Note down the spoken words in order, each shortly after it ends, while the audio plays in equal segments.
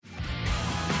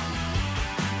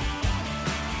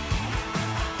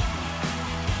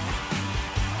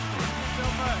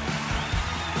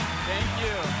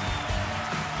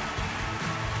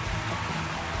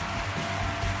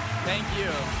Thank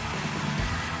you.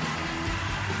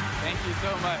 Thank you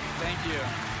so much. Thank you.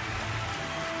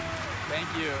 Thank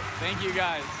you. Thank you,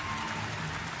 guys.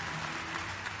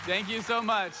 Thank you so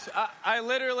much.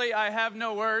 I have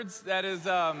no words. That is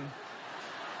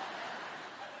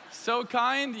so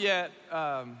kind, yet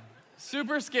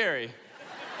super scary.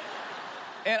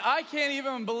 And I can't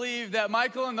even believe that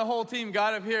Michael and the whole team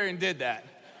got up here and did that.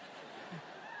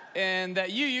 And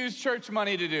that you used church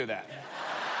money to do that.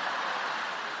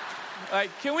 Like,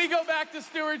 can we go back to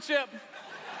stewardship?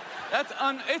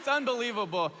 It's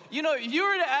unbelievable. You know, if you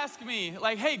were to ask me,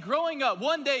 like, hey, growing up,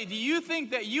 one day, do you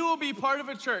think that you will be part of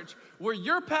a church where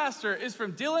your pastor is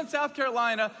from Dillon, South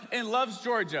Carolina and loves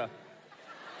Georgia?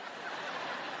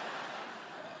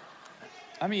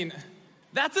 I mean,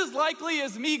 that's as likely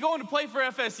as me going to play for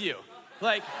FSU.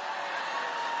 Like,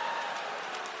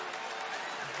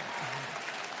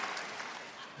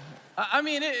 I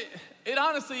mean, it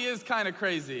honestly is kind of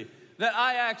crazy that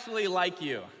I actually like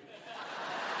you.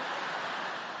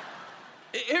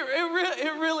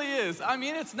 It really is. I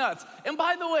mean, it's nuts. And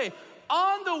by the way,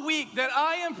 on the week that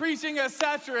I am preaching as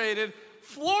saturated,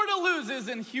 Florida loses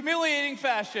in humiliating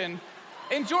fashion,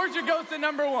 and Georgia goes to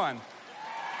number one.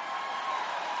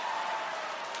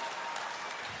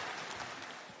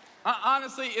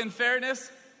 Honestly, in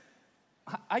fairness,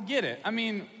 I get it. I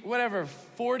mean, whatever,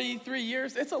 43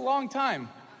 years? It's a long time.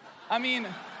 I mean,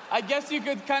 I guess you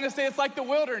could kind of say it's like the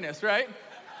wilderness, right?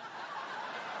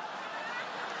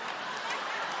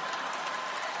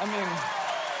 I mean,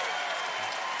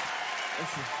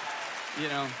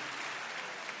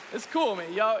 it's cool,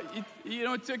 man. Y'all,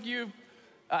 it took you,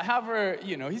 however,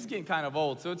 he's getting kind of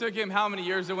old. So it took him how many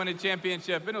years to win a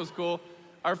championship, and it was cool.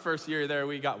 Our first year there,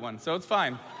 we got one, so it's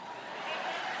fine.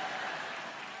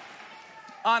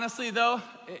 Honestly, though,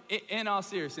 in all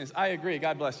seriousness, I agree.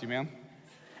 God bless you, ma'am.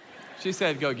 She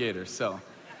said, go Gators, so.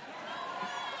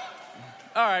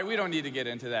 All right, we don't need to get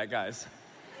into that, guys.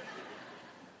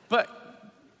 But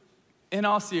in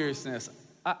all seriousness,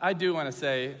 I do want to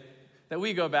say that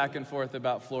we go back and forth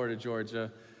about Florida,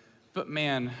 Georgia, but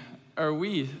man, are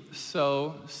we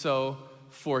so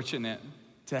fortunate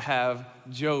to have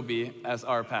Joby as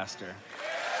our pastor.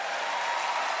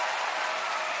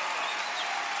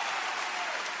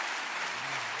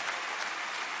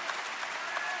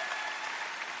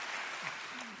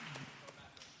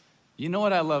 You know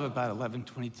what I love about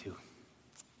 1122?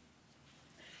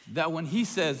 That when he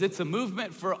says it's a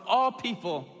movement for all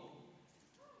people,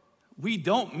 we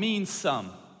don't mean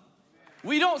some.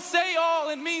 We don't say all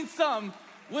and mean some.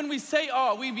 When we say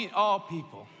all, we mean all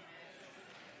people.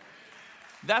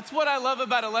 That's what I love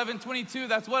about 1122.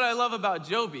 That's what I love about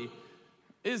Joby,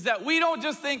 is that we don't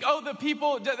just think, oh, the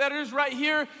people that are just right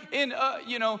here in,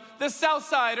 the south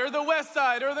side or the west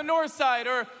side or the north side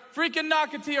or freaking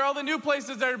Nocatee or all the new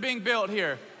places that are being built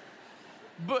here.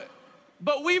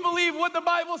 But we believe what the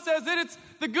Bible says, that it's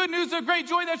the good news of great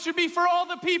joy that should be for all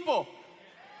the people.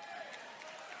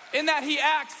 And that he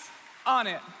acts on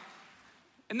it.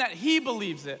 And that he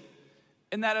believes it.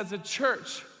 And that as a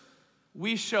church,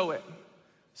 we show it.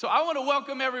 So I want to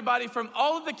welcome everybody from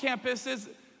all of the campuses,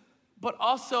 but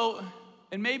also,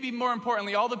 and maybe more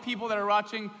importantly, all the people that are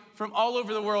watching from all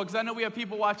over the world, because I know we have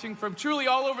people watching from truly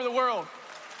all over the world.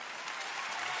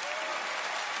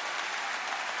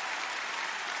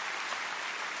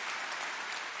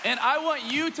 And I want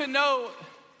you to know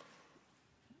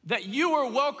that you are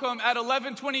welcome at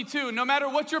 1122, no matter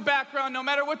what your background, no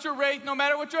matter what your race, no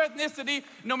matter what your ethnicity,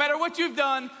 no matter what you've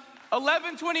done.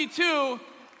 1122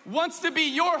 wants to be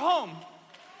your home.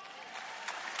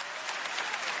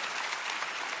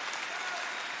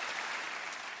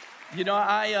 You know,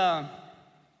 I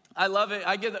love it.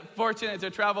 I get fortunate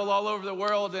to travel all over the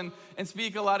world and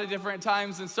speak a lot of different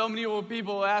times. And so many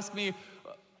people ask me,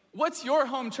 what's your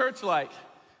home church like?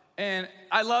 And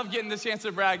I love getting the chance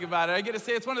to brag about it. I get to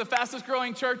say it's one of the fastest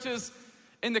growing churches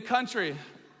in the country.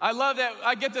 I love that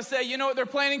I get to say, they're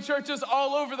planting churches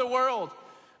all over the world.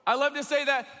 I love to say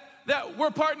that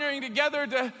we're partnering together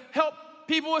to help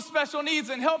people with special needs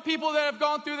and help people that have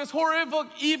gone through this horrible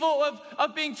evil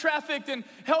of being trafficked and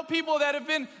help people that have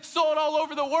been sold all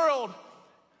over the world.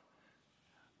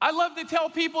 I love to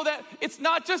tell people that it's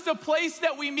not just a place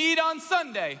that we meet on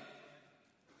Sunday.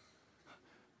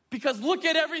 Because look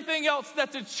at everything else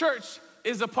that the church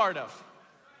is a part of.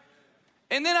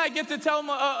 And then I get to tell them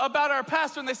about our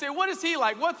pastor, and they say, what is he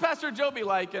like? What's Pastor Joby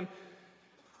like? And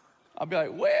I'll be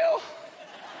like, well,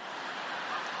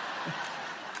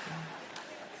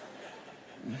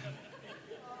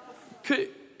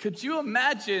 could you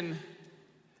imagine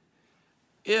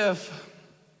if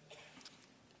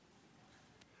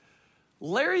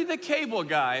Larry the Cable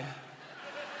Guy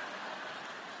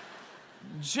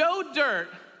Joe Dirt,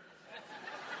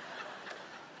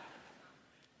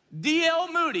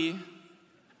 D.L. Moody,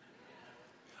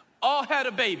 all had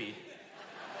a baby.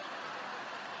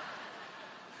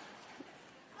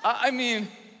 I mean,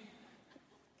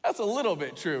 that's a little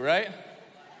bit true, right?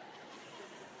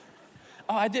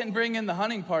 Oh, I didn't bring in the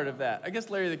hunting part of that. I guess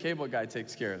Larry the Cable Guy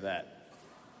takes care of that.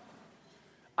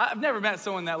 I've never met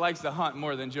someone that likes to hunt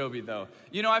more than Joby, though.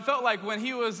 You know, I felt like when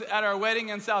he was at our wedding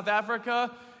in South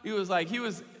Africa, he was,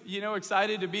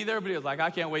 excited to be there, but he was like, I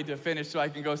can't wait to finish so I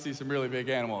can go see some really big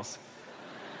animals.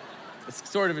 It's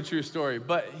sort of a true story,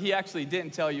 but he actually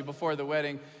didn't tell you before the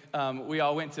wedding. We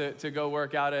all went to go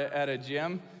work out at a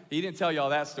gym. He didn't tell you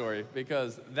all that story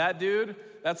because that dude,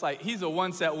 he's a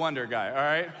one-set wonder guy, all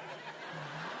right?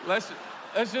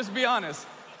 Let's just be honest.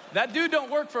 That dude don't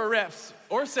work for reps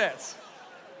or sets.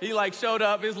 He showed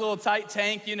up, his little tight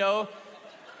tank,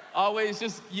 always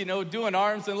just, doing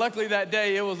arms. And luckily that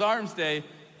day, it was arms day.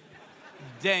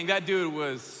 Dang, that dude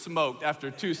was smoked after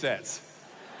 2 sets.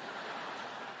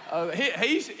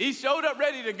 He showed up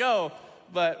ready to go,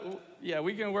 but yeah,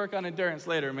 we can work on endurance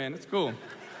later, man. It's cool.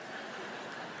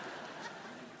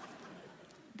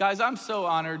 Guys, I'm so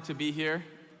honored to be here.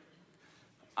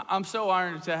 I'm so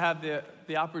honored to have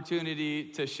the opportunity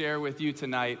to share with you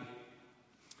tonight.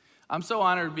 I'm so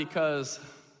honored because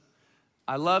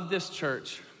I love this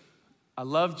church. I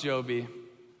love Joby.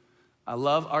 I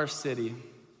love our city.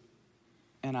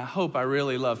 And I hope I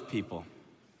really love people.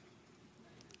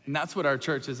 And that's what our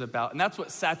church is about. And that's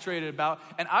what Saturated is about.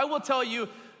 And I will tell you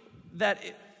that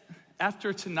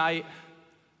after tonight,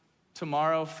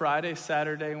 tomorrow, Friday,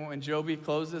 Saturday, when Joby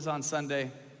closes on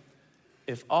Sunday,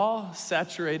 if all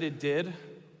Saturated did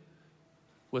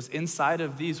was inside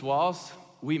of these walls,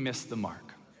 we missed the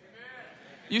mark.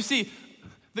 You see,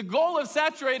 the goal of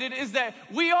Saturated is that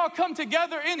we all come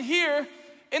together in here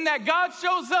and that God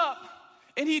shows up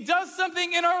and he does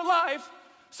something in our life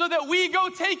so that we go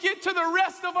take it to the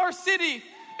rest of our city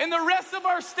and the rest of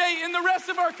our state and the rest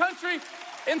of our country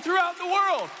and throughout the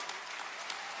world.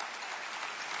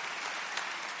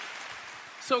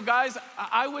 So guys,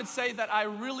 I would say that I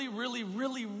really, really,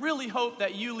 really, really hope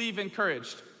that you leave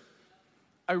encouraged.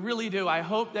 I really do. I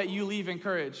hope that you leave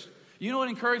encouraged. You know what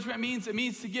encouragement means? It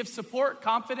means to give support,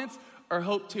 confidence, or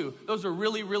hope too. Those are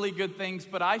really, really good things,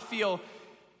 but I feel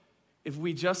if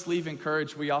we just leave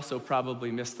encouraged, we also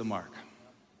probably miss the mark.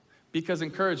 Because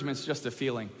encouragement's just a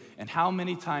feeling. And how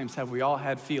many times have we all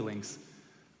had feelings,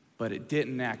 but it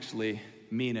didn't actually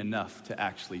mean enough to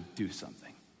actually do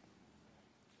something?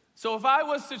 So if I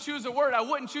was to choose a word, I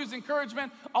wouldn't choose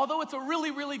encouragement, although it's a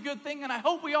really, really good thing, and I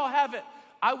hope we all have it.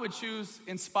 I would choose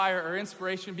inspire or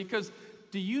inspiration because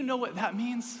do you know what that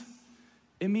means?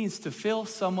 It means to fill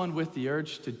someone with the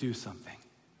urge to do something.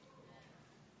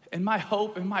 And my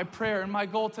hope and my prayer and my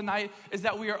goal tonight is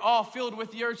that we are all filled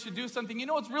with the urge to do something. You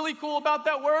know what's really cool about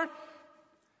that word?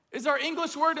 Is our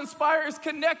English word inspire is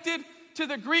connected to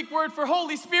the Greek word for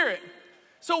Holy Spirit.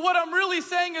 So what I'm really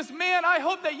saying is, man, I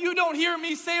hope that you don't hear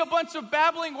me say a bunch of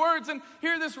babbling words and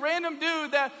hear this random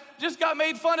dude that just got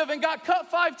made fun of and got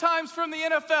cut 5 times from the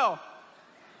NFL.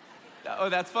 Oh,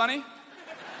 that's funny?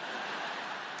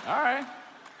 All right.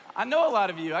 I know a lot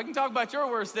of you. I can talk about your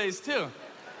worst days too.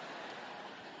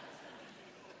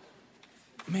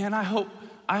 Man, I hope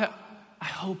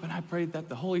and I pray that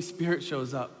the Holy Spirit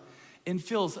shows up and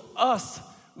fills us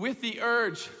with the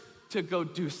urge to go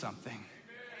do something.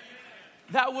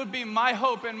 That would be my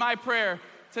hope and my prayer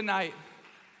tonight.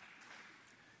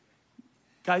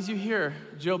 Guys, you hear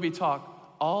Joby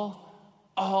talk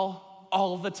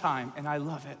all the time, and I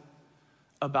love it,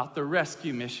 about the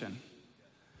rescue mission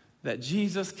that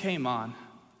Jesus came on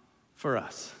for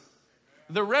us.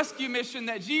 The rescue mission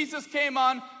that Jesus came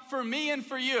on for me and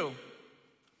for you.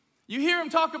 You hear him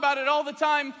talk about it all the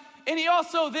time, and he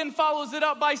also then follows it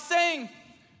up by saying,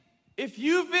 if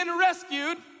you've been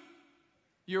rescued,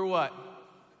 you're what?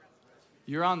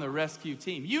 You're on the rescue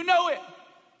team. You know it.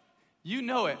 You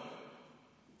know it.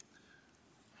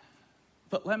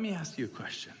 But let me ask you a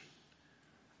question.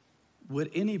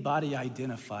 Would anybody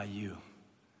identify you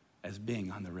as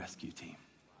being on the rescue team?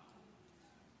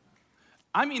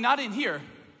 I mean, not in here.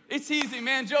 It's easy,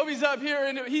 man. Joby's up here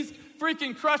and he's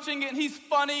freaking crushing it and he's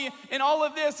funny and all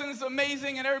of this and it's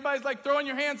amazing and everybody's like throwing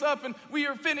your hands up and we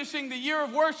are finishing the year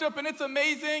of worship and it's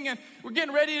amazing and we're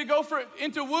getting ready to go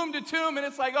into womb to tomb and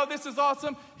it's like, oh, this is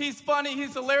awesome. He's funny,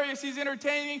 he's hilarious, he's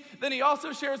entertaining. Then he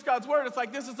also shares God's word. It's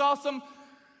like, this is awesome.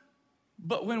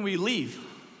 But when we leave,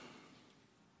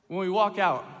 when we walk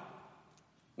out,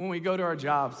 when we go to our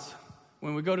jobs,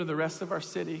 when we go to the rest of our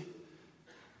city,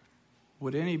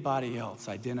 would anybody else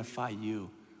identify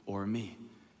you or me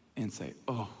and say,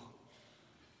 oh,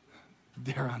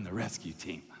 they're on the rescue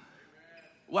team.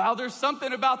 Wow, there's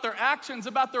something about their actions,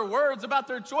 about their words, about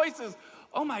their choices.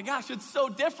 Oh my gosh, it's so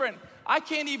different. I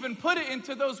can't even put it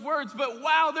into those words, but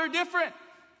wow, they're different.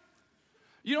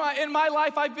 You know, in my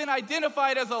life, I've been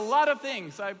identified as a lot of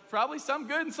things. Probably some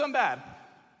good and some bad.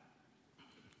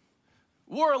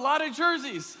 Wore a lot of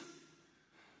jerseys.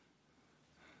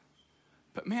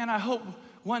 But man, I hope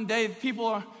one day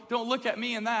people don't look at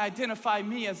me and they identify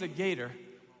me as a Gator.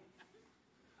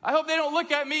 I hope they don't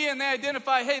look at me and they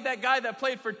identify, hey, that guy that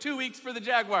played for 2 weeks for the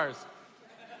Jaguars.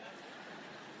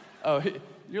 Oh,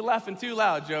 you're laughing too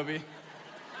loud, Joby.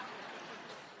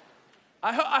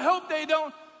 I hope they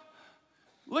don't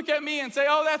look at me and say,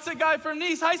 oh, that's a guy from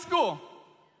Nice High School.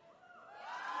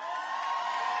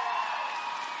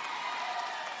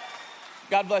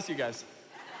 God bless you guys.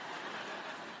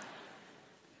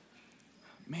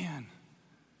 Man,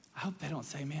 I hope they don't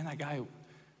say, man, that guy,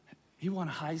 he won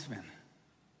a Heisman.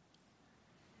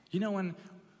 You know, when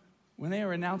they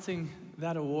were announcing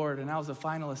that award and I was a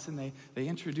finalist and they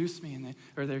introduced me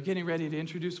they're getting ready to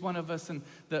introduce one of us, and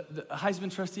the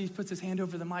Heisman trustee puts his hand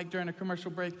over the mic during a commercial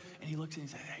break and he looks and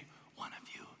he says, hey, one of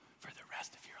you for the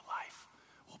rest of your life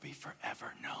will be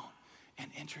forever known and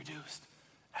introduced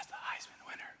as the Heisman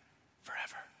winner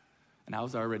forever. And I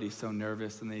was already so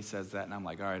nervous, and then he says that, and I'm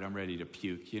like, all right, I'm ready to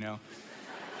puke, you know?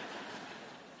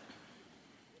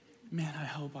 Man, I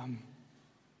hope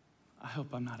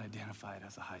I'm not identified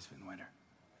as a Heisman winner.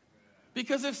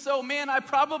 Because if so, man, I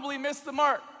probably missed the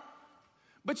mark.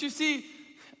 But you see,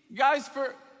 guys,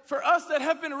 for us that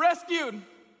have been rescued,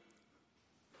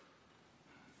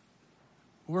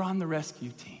 we're on the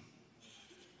rescue team.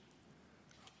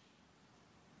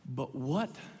 But what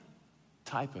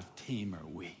type of team are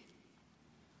we?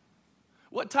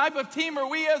 What type of team are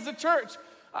we as a church?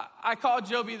 I called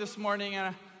Joby this morning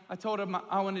and I told him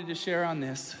I wanted to share on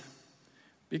this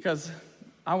because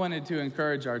I wanted to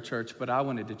encourage our church, but I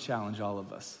wanted to challenge all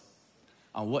of us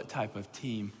on what type of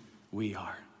team we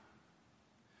are.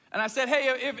 And I said,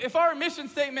 hey, if our mission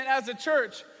statement as a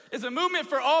church is a movement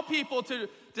for all people to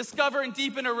discover and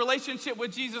deepen a relationship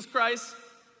with Jesus Christ,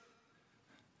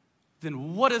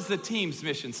 then what is the team's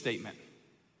mission statement?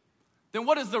 Then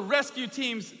what is the rescue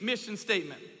team's mission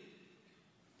statement?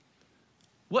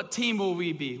 What team will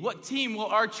we be? What team will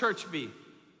our church be?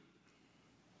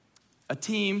 A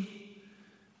team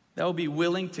that will be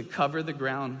willing to cover the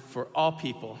ground for all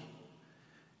people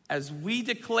as we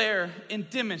declare and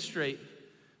demonstrate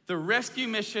the rescue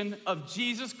mission of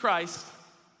Jesus Christ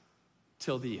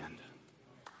till the end.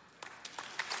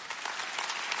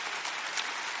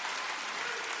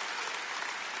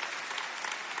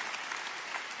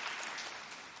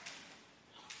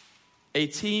 A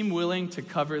team willing to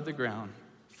cover the ground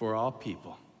for all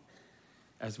people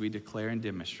as we declare and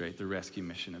demonstrate the rescue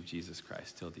mission of Jesus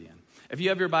Christ till the end. If you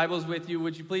have your Bibles with you,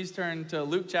 would you please turn to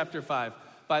Luke chapter 5?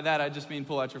 By that, I just mean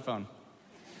pull out your phone.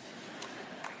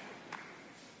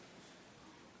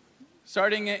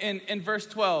 Starting in verse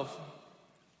 12.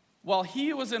 While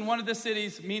he was in one of the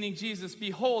cities, meaning Jesus,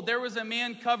 behold, there was a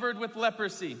man covered with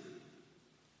leprosy.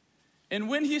 And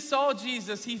when he saw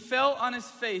Jesus, he fell on his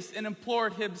face and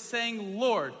implored him, saying,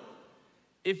 Lord,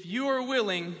 if you are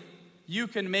willing, you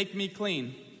can make me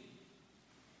clean.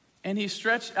 And he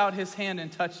stretched out his hand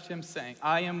and touched him, saying,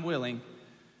 I am willing,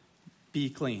 be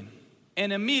clean.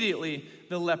 And immediately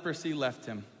the leprosy left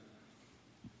him.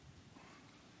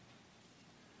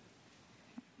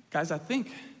 Guys, I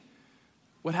think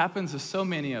what happens to so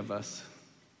many of us,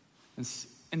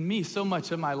 and me so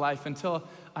much of my life, until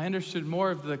I understood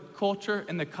more of the culture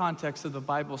and the context of the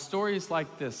Bible, stories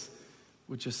like this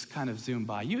would just kind of zoom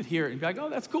by. You would hear it and be like, oh,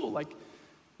 that's cool. Like,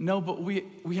 no, but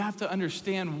we have to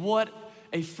understand what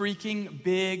a freaking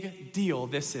big deal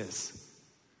this is.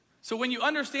 So when you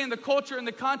understand the culture and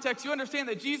the context, you understand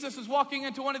that Jesus is walking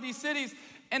into one of these cities,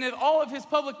 and in all of his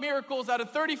public miracles, out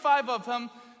of 35 of them,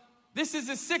 this is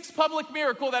his 6th public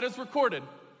miracle that is recorded.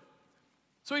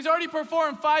 So he's already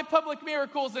performed 5 public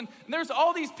miracles, and there's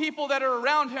all these people that are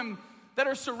around him, that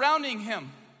are surrounding him.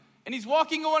 And he's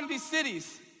walking in one of these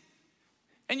cities.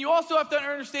 And you also have to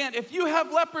understand, if you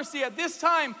have leprosy at this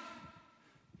time,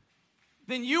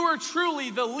 then you are truly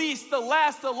the least, the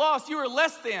last, the lost. You are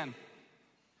less than.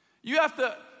 You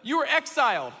are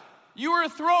exiled. You are a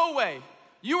throwaway.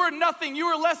 You are nothing. You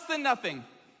are less than nothing.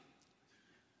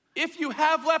 If you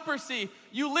have leprosy,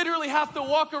 you literally have to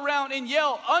walk around and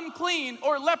yell unclean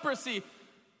or leprosy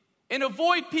and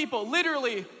avoid people.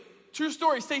 Literally, true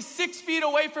story, stay 6 feet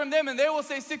away from them and they will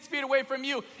stay 6 feet away from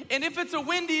you. And if it's a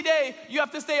windy day, you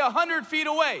have to stay 100 feet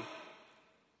away.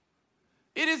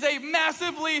 It is a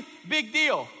massively big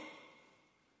deal.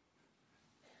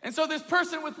 And so this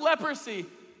person with leprosy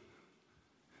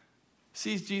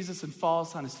sees Jesus and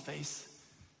falls on his face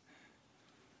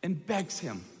and begs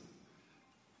him,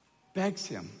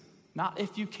 not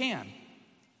if you can,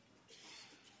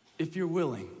 if you're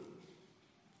willing,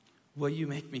 will you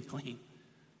make me clean?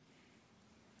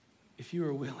 If you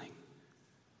are willing.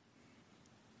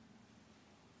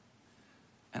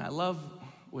 And I love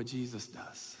what Jesus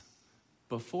does.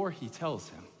 Before he tells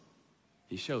him,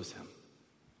 he shows him.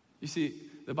 You see,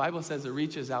 the Bible says it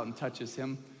reaches out and touches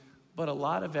him, but a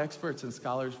lot of experts and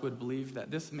scholars would believe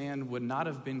that this man would not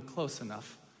have been close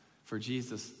enough for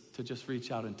Jesus to just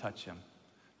reach out and touch him,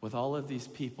 with all of these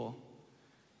people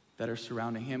that are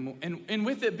surrounding him. And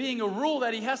with it being a rule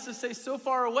that he has to stay so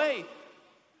far away,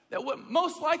 that what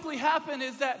most likely happened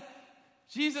is that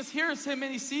Jesus hears him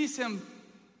and he sees him,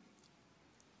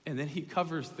 and then he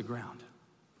covers the ground.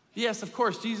 Yes, of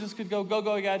course, Jesus could go,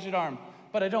 gadget arm,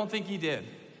 but I don't think he did.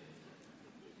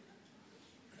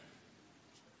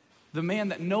 The man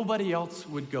that nobody else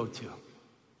would go to.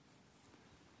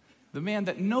 The man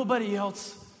that nobody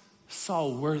else saw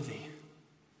worthy.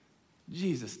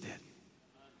 Jesus did.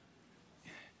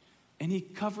 And he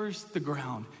covers the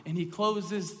ground, and he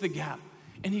closes the gap,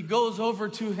 and he goes over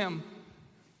to him.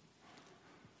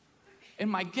 And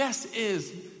my guess is,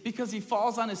 because he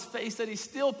falls on his face, that he's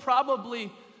still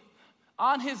probably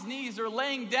on his knees or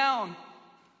laying down.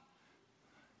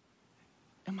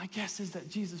 And my guess is that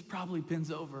Jesus probably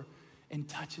bends over and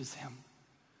touches him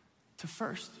to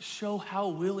first show how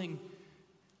willing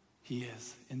he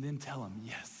is, and then tell him,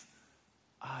 yes,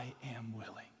 I am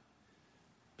willing.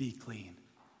 Be clean.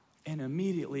 And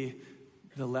immediately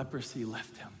the leprosy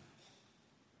left him.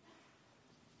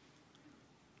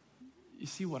 You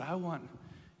see, what I want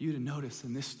you to notice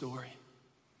in this story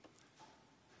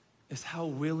is how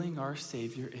willing our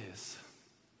Savior is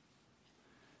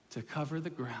to cover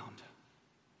the ground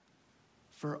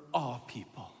for all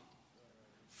people,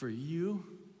 for you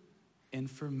and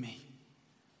for me.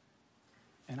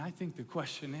 And I think the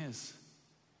question is,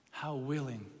 how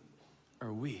willing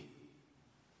are we?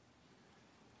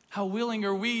 How willing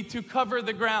are we to cover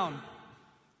the ground?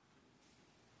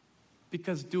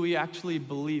 Because do we actually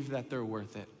believe that they're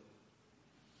worth it?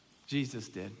 Jesus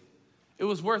did. It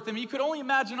was worth them. You could only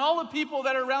imagine all the people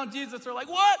that are around Jesus are like,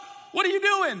 what? What are you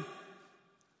doing?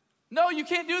 No, you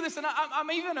can't do this. And I'm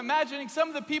even imagining some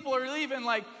of the people are leaving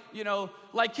like,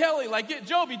 like Kelly, like get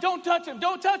Joby, don't touch him,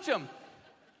 don't touch him.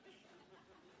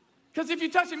 Because if you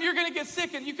touch him, you're going to get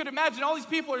sick. And you could imagine all these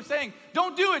people are saying,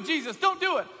 don't do it, Jesus, don't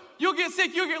do it. You'll get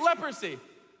sick, you'll get leprosy.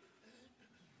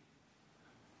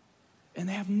 And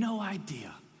they have no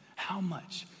idea how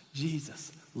much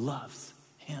Jesus loves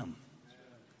him.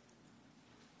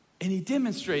 And he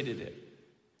demonstrated it.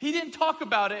 He didn't talk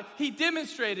about it, he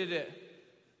demonstrated it.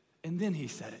 And then he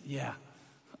said it, yeah,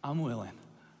 I'm willing.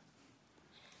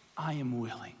 I am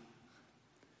willing.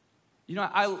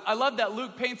 I love that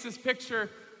Luke paints this picture,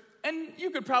 and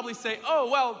you could probably say, oh,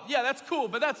 well, yeah, that's cool,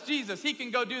 but that's Jesus. He can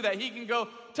go do that. He can go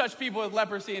touch people with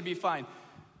leprosy and be fine.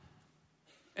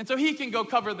 And so he can go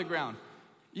cover the ground.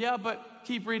 Yeah, but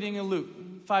keep reading in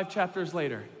Luke, 5 chapters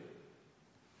later.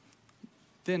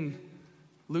 Then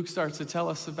Luke starts to tell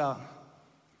us about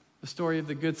the story of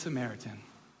the Good Samaritan.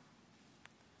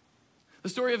 The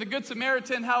story of the Good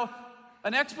Samaritan, how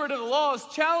an expert of the law is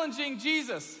challenging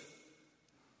Jesus.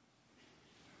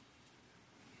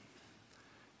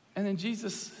 And then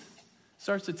Jesus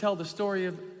starts to tell the story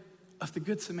of the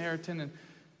Good Samaritan. And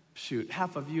shoot,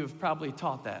 half of you have probably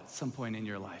taught that at some point in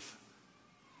your life.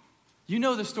 You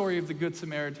know the story of the Good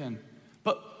Samaritan,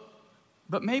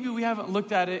 but maybe we haven't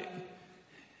looked at it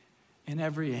in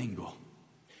every angle.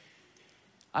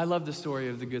 I love the story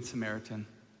of the Good Samaritan.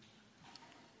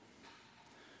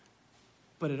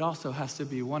 But it also has to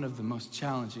be one of the most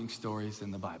challenging stories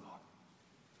in the Bible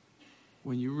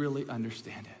when you really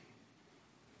understand it.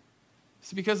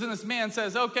 It's because then this man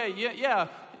says, okay, yeah,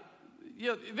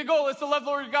 the goal is to love the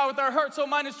Lord your God with our heart, soul,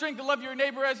 mind, and strength, to love your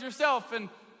neighbor as yourself. And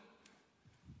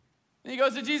he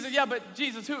goes to Jesus, yeah, but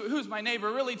Jesus, who's my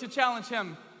neighbor? Really to challenge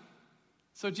him.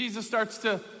 So Jesus starts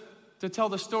to tell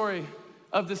the story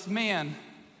of this man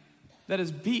that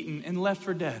is beaten and left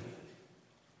for dead.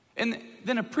 And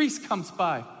then a priest comes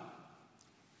by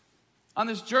on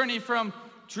this journey from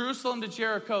Jerusalem to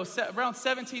Jericho, around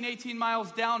 17, 18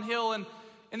 miles downhill. And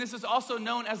this is also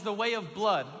known as the way of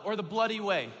blood, or the bloody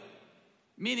way,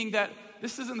 meaning that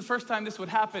this isn't the first time this would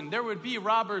happen. There would be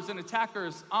robbers and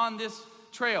attackers on this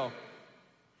trail.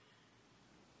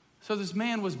 So this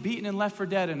man was beaten and left for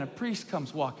dead, and a priest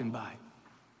comes walking by.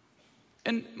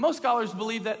 And most scholars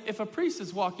believe that if a priest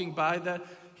is walking by, that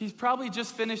he's probably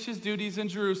just finished his duties in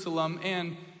Jerusalem,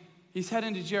 and he's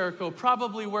heading to Jericho,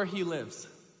 probably where he lives.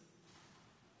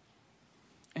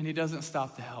 And he doesn't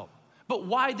stop to help. But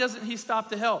why doesn't he stop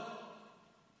to help?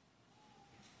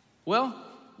 Well,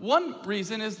 one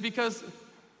reason is because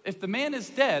if the man is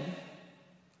dead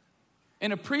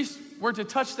and a priest were to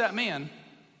touch that man,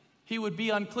 he would be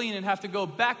unclean and have to go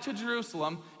back to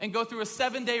Jerusalem and go through a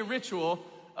 7-day ritual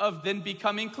of then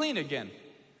becoming clean again.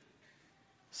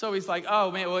 So he's like,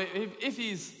 oh man, well, if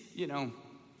he's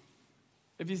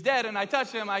dead and I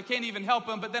touch him, I can't even help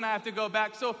him, but then I have to go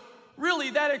back. So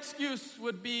really that excuse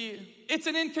would be, it's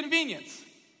an inconvenience.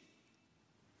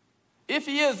 If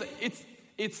he is,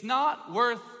 it's not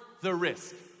worth the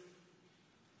risk.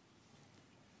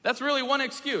 That's really one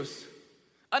excuse.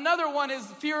 Another one is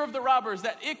fear of the robbers,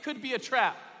 that it could be a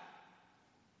trap.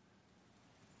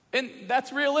 And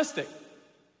that's realistic.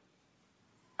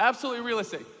 Absolutely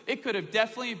realistic. It could have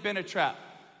definitely been a trap.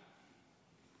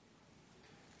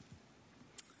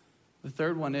 The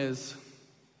third one is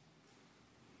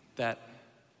that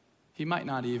he might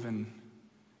not even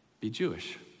be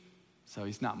Jewish, so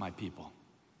he's not my people.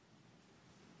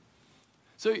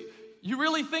 So you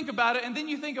really think about it, and then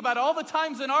you think about all the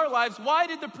times in our lives, why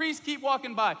did the priest keep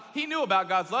walking by? He knew about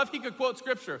God's love. He could quote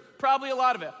scripture, probably a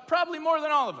lot of it, probably more than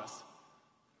all of us.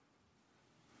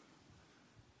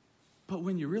 But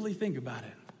when you really think about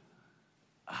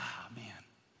it, man,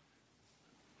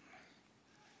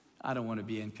 I don't want to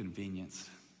be inconvenienced.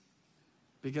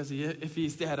 Because if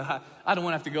he's dead, I don't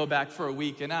want to have to go back for a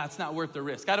week, and it's not worth the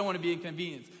risk. I don't want to be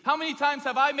inconvenienced. How many times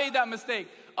have I made that mistake?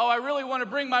 Oh, I really want to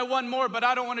bring my one more, but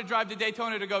I don't want to drive to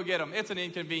Daytona to go get him. It's an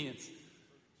inconvenience.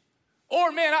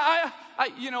 Or, man,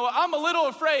 I'm a little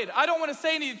afraid. I don't want to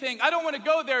say anything. I don't want to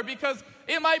go there because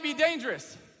it might be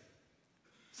dangerous.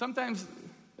 Sometimes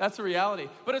that's a reality.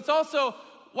 But it's also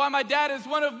why my dad is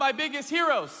one of my biggest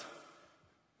heroes.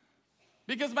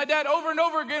 Because my dad over and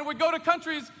over again would go to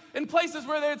countries and places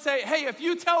where they would say, hey, if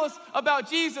you tell us about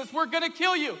Jesus, we're going to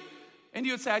kill you. And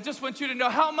he would say, I just want you to know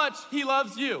how much he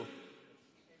loves you.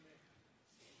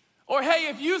 Or, hey,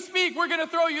 if you speak, we're going to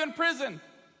throw you in prison.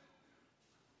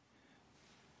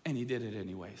 And he did it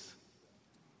anyways.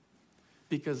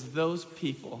 Because those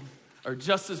people are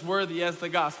just as worthy as the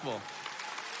gospel.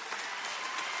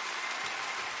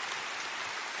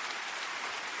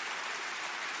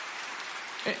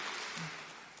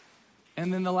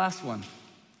 And then the last one.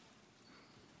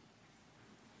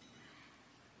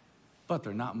 But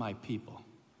they're not my people.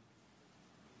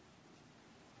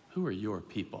 Who are your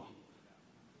people?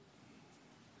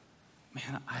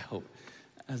 Man, I hope,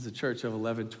 as the church of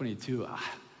 1122,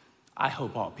 I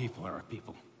hope all people are our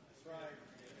people. That's right.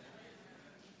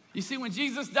 You see, when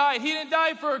Jesus died, he didn't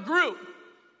die for a group.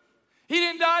 He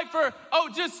didn't die for,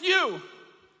 just you.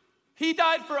 He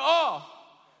died for all.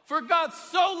 For God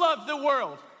so loved the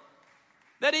world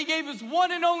that he gave his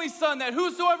one and only Son, that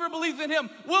whosoever believes in him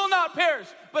will not perish,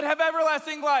 but have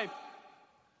everlasting life.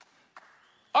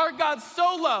 Our God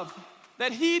so loved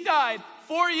that he died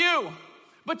for you.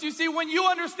 But you see, when you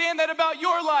understand that about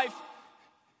your life,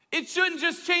 it shouldn't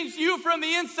just change you from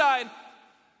the inside.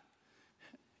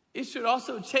 It should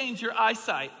also change your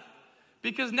eyesight.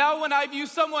 Because now when I view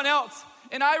someone else,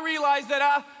 and I realize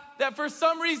that for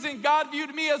some reason God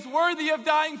viewed me as worthy of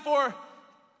dying for,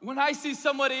 when I see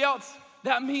somebody else,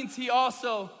 that means he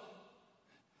also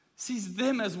sees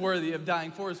them as worthy of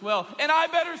dying for as well. And I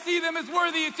better see them as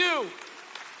worthy too.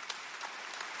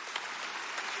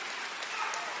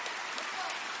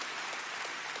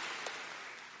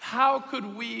 How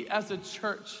could we as a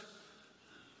church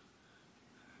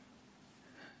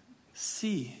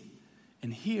see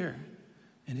and hear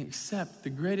and accept the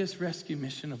greatest rescue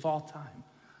mission of all time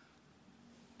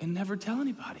and never tell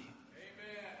anybody?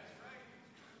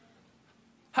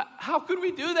 How could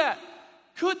we do that?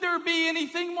 Could there be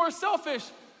anything more selfish?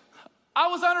 I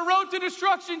was on a road to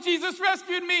destruction. Jesus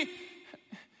rescued me.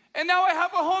 And now I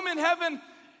have a home in heaven.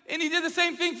 And he did the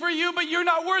same thing for you, but you're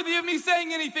not worthy of me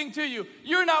saying anything to you.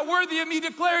 You're not worthy of me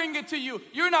declaring it to you.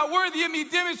 You're not worthy of me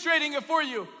demonstrating it for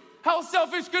you. How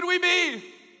selfish could we be?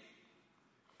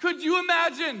 Could you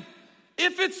imagine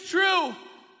if it's true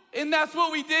and that's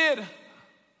what we did?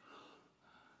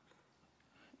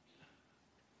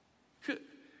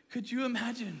 Could you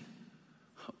imagine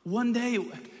one day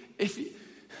if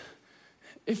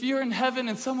you're in heaven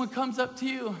and someone comes up to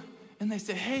you and they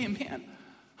say, hey, man,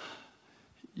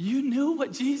 you knew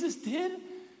what Jesus did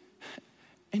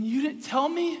and you didn't tell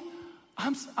me?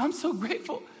 I'm so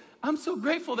grateful. I'm so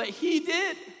grateful that he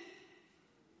did.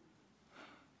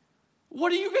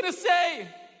 What are you going to say?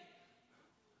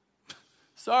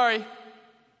 Sorry.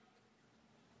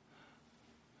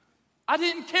 I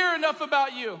didn't care enough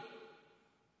about you.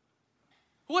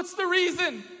 What's the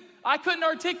reason? I couldn't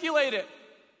articulate it.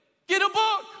 Get a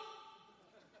book.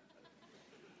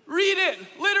 Read it,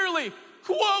 literally.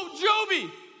 Quote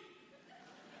Joby.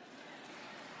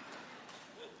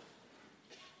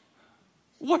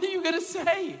 What are you going to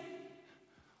say?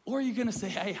 Or are you going to say,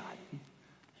 hey,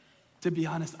 to be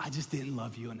honest, I just didn't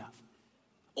love you enough.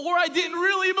 Or I didn't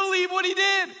really believe what he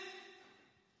did.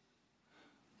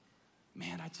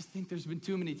 Man, I just think there's been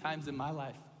too many times in my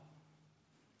life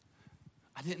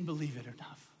I didn't believe it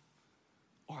enough.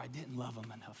 Or I didn't love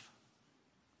him enough.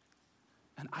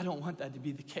 And I don't want that to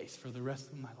be the case for the rest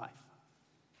of my life.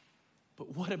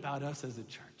 But what about us as a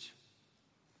church?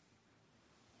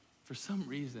 For some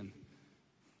reason,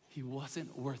 he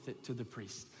wasn't worth it to the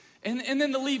priest. And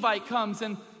then the Levite comes,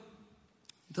 and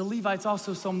the Levite's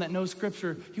also someone that knows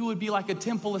Scripture. He would be like a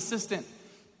temple assistant.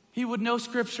 He would know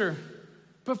Scripture.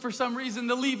 But for some reason,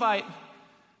 the Levite,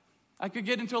 I could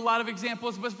get into a lot of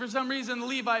examples, but for some reason, the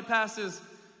Levite passes.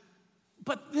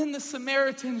 But then the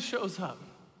Samaritan shows up.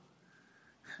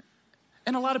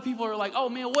 And a lot of people are like, oh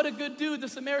man, what a good dude. The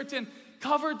Samaritan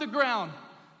covered the ground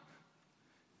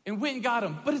and went and got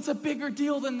him. But it's a bigger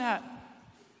deal than that.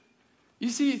 You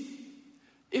see,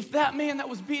 if that man that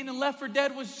was beaten and left for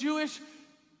dead was Jewish,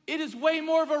 it is way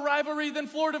more of a rivalry than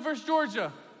Florida versus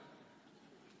Georgia.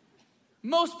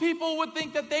 Most people would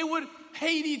think that they would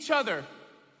hate each other.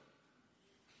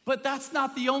 But that's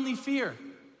not the only fear.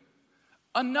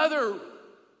 Another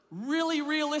really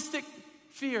realistic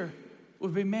fear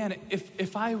would be, man,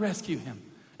 if I rescue him,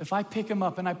 if I pick him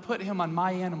up and I put him on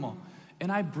my animal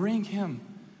and I bring him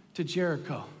to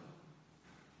Jericho,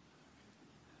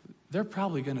 they're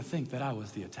probably going to think that I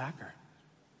was the attacker.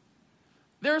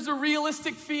 There's a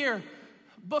realistic fear,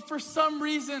 but for some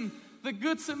reason, the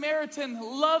Good Samaritan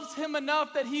loves him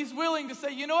enough that he's willing to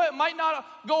say, you know what, it might not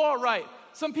go all right.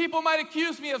 Some people might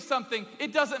accuse me of something.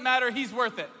 It doesn't matter, he's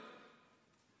worth it.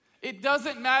 It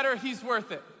doesn't matter, he's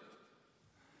worth it.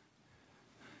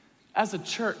 As a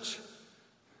church,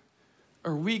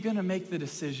 are we going to make the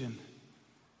decision,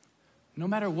 no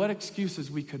matter what excuses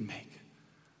we could make,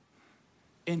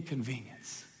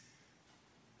 inconvenience,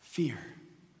 fear,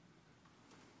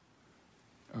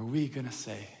 are we going to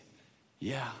say,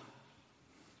 yeah,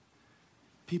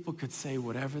 people could say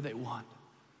whatever they want,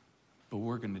 but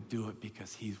we're going to do it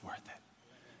because he's worth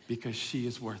it, because she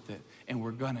is worth it, and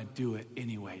we're going to do it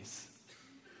anyways.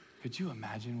 Could you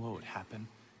imagine what would happen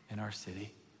in our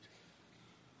city?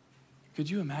 Could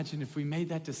you imagine if we made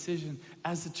that decision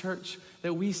as a church,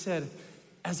 that we said,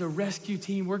 as a rescue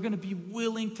team, we're going to be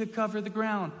willing to cover the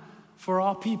ground for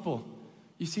all people.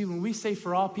 You see, when we say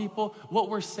for all people, what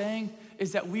we're saying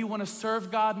is that we want to serve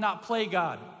God, not play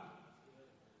God.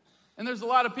 And there's a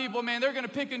lot of people, man, they're going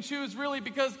to pick and choose really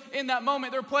because in that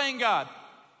moment they're playing God.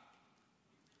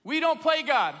 We don't play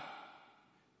God.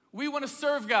 We want to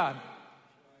serve God.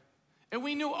 And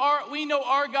we know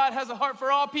our God has a heart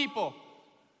for all people.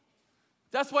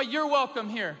 That's why you're welcome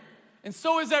here. And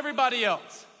so is everybody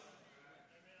else.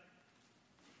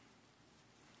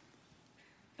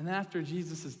 And then after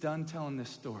Jesus is done telling this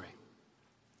story,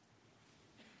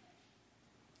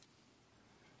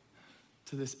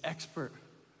 to this expert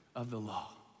of the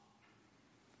law,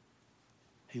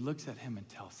 he looks at him and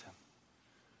tells him,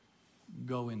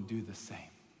 go and do the same.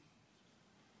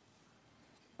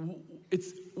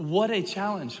 It's what a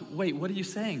challenge. Wait, what are you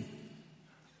saying?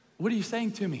 What are you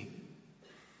saying to me?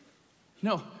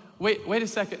 No, wait a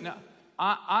second. No,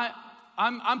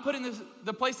 I'm put in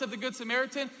the place of the Good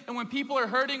Samaritan, and when people are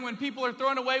hurting, when people are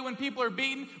thrown away, when people are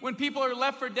beaten, when people are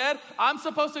left for dead, I'm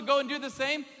supposed to go and do the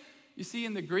same? You see,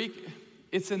 in the Greek,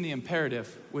 it's in the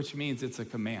imperative, which means it's a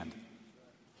command.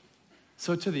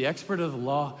 So to the expert of the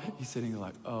law, he's sitting there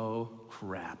like, oh,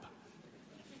 crap.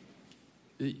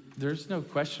 There's no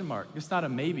question mark. It's not a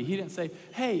maybe. He didn't say,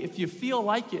 hey, if you feel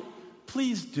like it,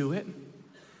 please do it.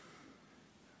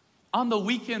 On the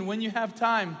weekend, when you have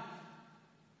time,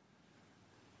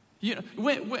 you know,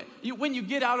 when you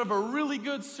get out of a really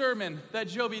good sermon that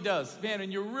Joby does, man,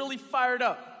 and you're really fired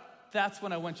up, that's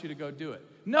when I want you to go do it.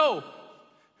 No,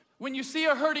 when you see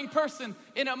a hurting person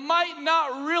and it might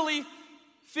not really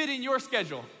fit in your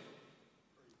schedule,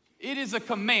 it is a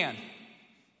command.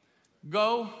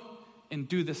 Go and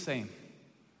do the same.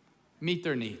 Meet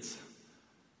their needs.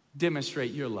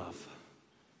 Demonstrate your love.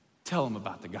 Tell them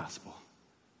about the gospel.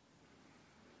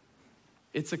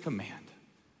 It's a command.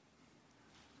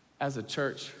 As a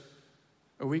church,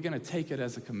 are we going to take it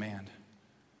as a command?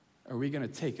 Or are we going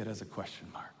to take it as a question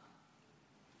mark?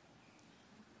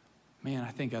 Man, I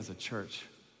think as a church,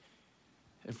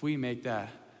 if we make that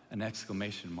an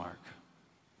exclamation mark,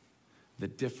 the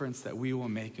difference that we will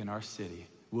make in our city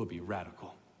will be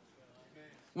radical.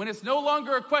 when it's no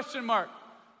longer a question mark,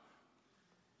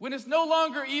 when it's no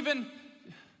longer even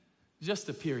just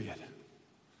a period.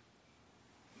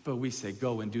 But we say,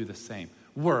 go and do the same.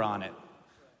 We're on it.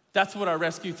 That's what our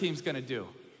rescue team's gonna do.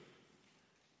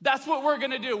 That's what we're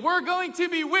gonna do. We're going to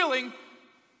be willing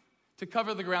to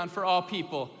cover the ground for all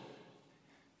people.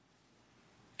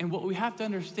 And what we have to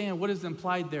understand, what is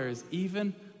implied there is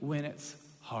even when it's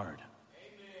hard.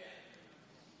 Amen.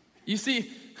 You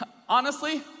see,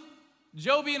 honestly,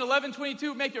 Joby and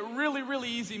 11:22 make it really, really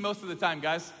easy most of the time,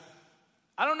 guys.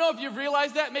 I don't know if you've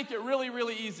realized that, make it really,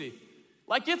 really easy.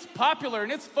 Like, it's popular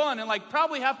and it's fun, and like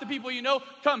probably half the people you know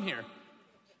come here.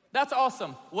 That's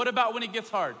awesome. What about when it gets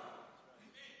hard?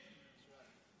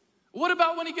 What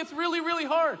about when it gets really, really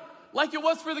hard? Like it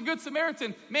was for the Good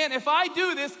Samaritan. Man, if I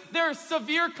do this, there are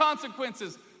severe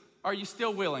consequences. Are you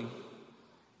still willing?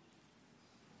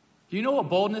 You know what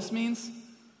boldness means?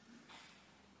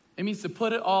 It means to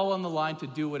put it all on the line to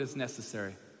do what is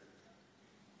necessary.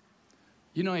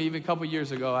 You know, even a couple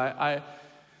years ago, I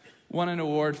won an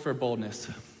award for boldness.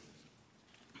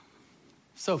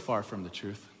 So far from the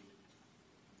truth.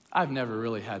 I've never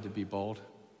really had to be bold.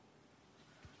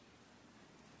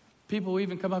 People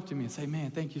even come up to me and say,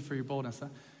 man, thank you for your boldness.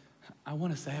 I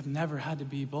want to say I've never had to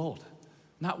be bold.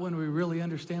 Not when we really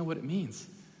understand what it means.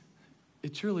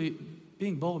 It truly,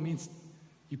 being bold means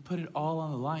you put it all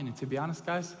on the line. And to be honest,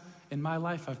 guys, in my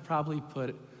life, I've probably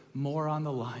put more on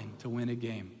the line to win a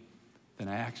game than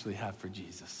I actually have for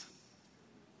Jesus.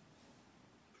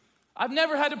 I've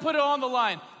never had to put it on the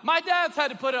line. My dad's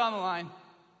had to put it on the line.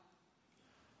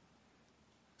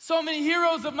 So many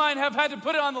heroes of mine have had to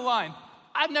put it on the line.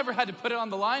 I've never had to put it on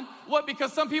the line. What,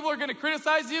 because some people are going to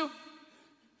criticize you?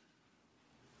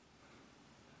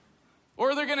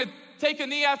 Or they're going to take a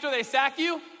knee after they sack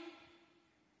you?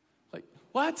 Like,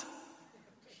 what?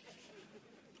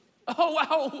 Oh,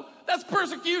 wow, that's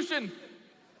persecution.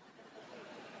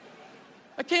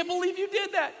 I can't believe you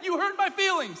did that. You hurt my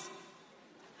feelings.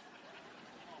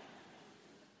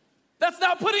 That's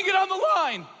not putting it on the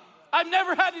line. I've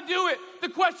never had to do it. The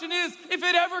question is, if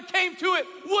it ever came to it,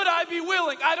 would I be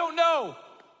willing? I don't know.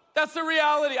 That's the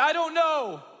reality. I don't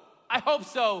know. I hope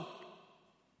so.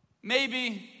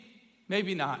 Maybe,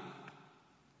 maybe not.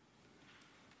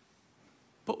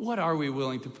 But what are we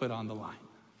willing to put on the line?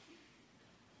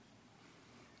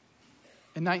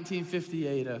 In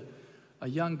 1958, a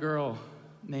young girl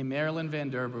named Marilyn Van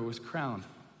Derber was crowned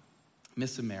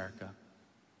Miss America.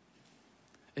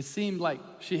 It seemed like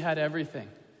she had everything.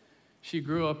 She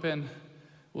grew up in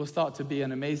what was thought to be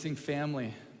an amazing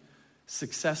family,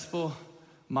 successful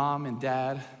mom and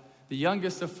dad, the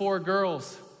youngest of 4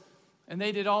 girls. And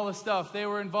they did all the stuff. They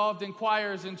were involved in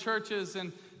choirs and churches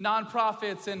and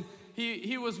nonprofits. And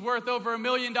he was worth over $1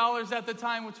 million at the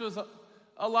time, which was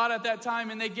a lot at that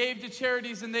time. And they gave to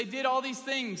charities and they did all these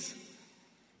things.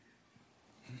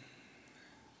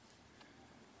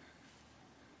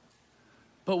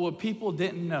 But what people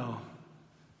didn't know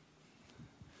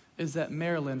is that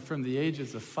Marilyn, from the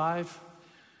ages of 5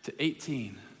 to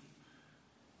 18,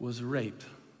 was raped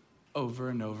over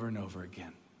and over and over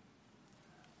again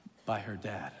by her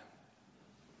dad.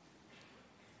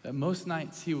 That most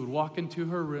nights he would walk into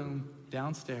her room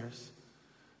downstairs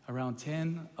around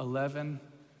 10, 11,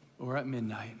 or at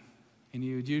midnight, and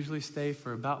he would usually stay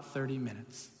for about 30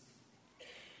 minutes.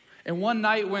 And one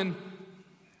night when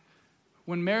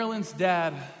Marilyn's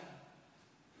dad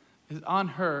is on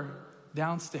her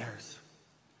downstairs,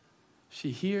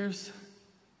 she hears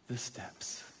the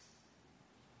steps.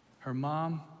 Her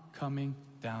mom coming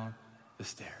down the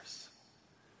stairs.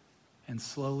 And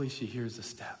slowly she hears a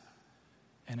step,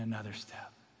 and another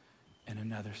step, and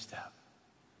another step.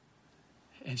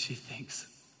 And she thinks,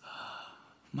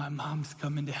 my mom's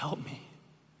coming to help me.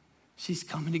 She's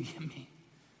coming to get me.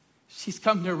 She's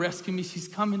coming to rescue me. She's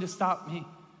coming to stop me.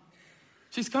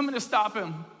 She's coming to stop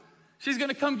him. She's going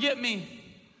to come get me.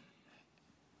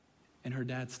 And her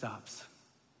dad stops.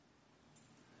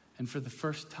 And for the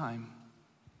first time,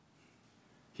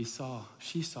 she saw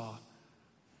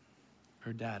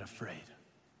her dad afraid.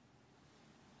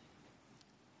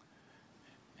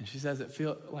 And she says it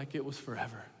felt like it was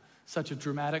forever. Such a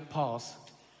dramatic pause.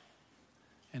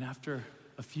 And after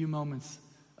a few moments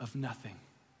of nothing,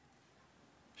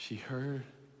 she heard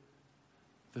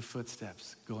the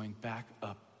footsteps going back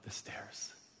up the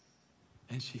stairs.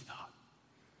 And she thought,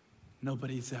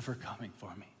 nobody's ever coming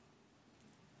for me.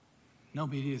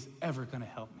 Nobody is ever going to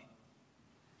help me.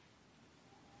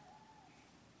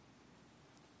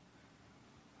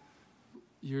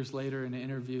 Years later in an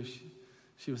interview,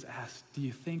 she was asked, do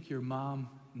you think your mom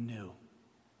knew?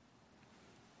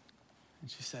 And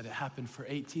she said it happened for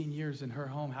 18 years in her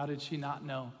home. How did she not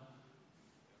know?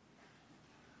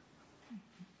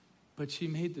 But she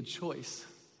made the choice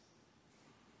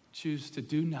to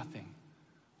do nothing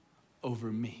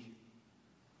over me.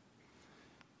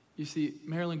 You see,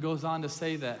 Marilyn goes on to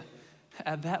say that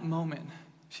at that moment,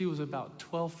 she was about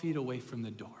 12 feet away from the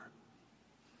door.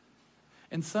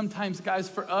 And sometimes, guys,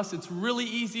 for us, it's really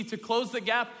easy to close the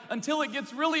gap until it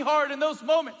gets really hard in those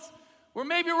moments where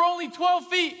maybe we're only 12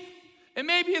 feet and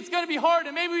maybe it's going to be hard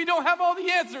and maybe we don't have all the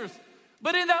answers.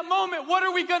 But in that moment, what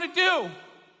are we going to do?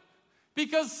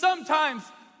 Because sometimes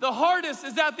the hardest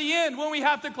is at the end when we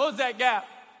have to close that gap,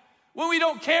 when we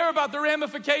don't care about the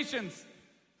ramifications,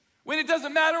 when it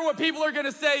doesn't matter what people are going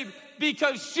to say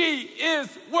because she is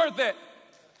worth it.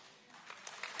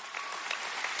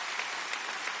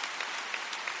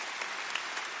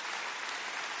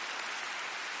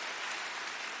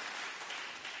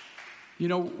 You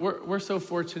know, we're so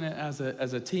fortunate as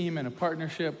a team and a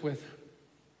partnership with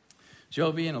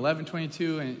Joby and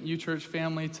 1122 and U Church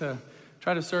family to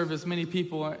try to serve as many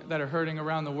people that are hurting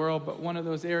around the world. But one of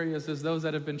those areas is those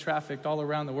that have been trafficked all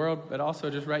around the world, but also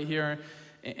just right here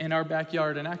in our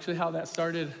backyard. And actually how that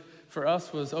started for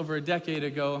us was over a decade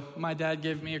ago. My dad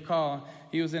gave me a call.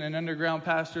 He was in an underground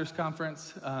pastors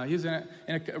conference. He was in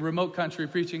a remote country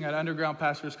preaching at an underground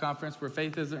pastors conference where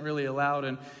faith isn't really allowed.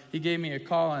 And he gave me a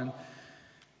call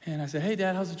and I said, "Hey,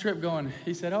 Dad, how's the trip going?"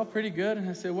 He said, "Oh, pretty good." And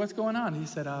I said, "What's going on?" He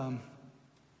said, "I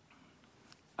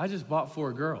just bought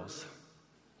 4 girls."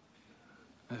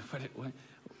 What?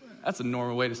 That's a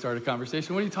normal way to start a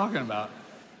conversation. What are you talking about?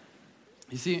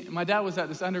 You see, my dad was at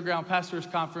this underground pastors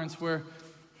conference where,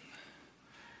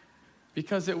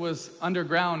 because it was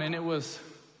underground and it was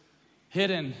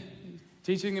hidden,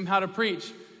 teaching them how to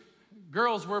preach,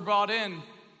 girls were brought in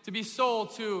to be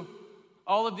sold to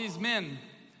all of these men.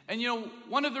 And you know,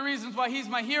 one of the reasons why he's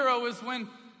my hero is when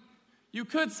you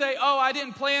could say, "Oh, I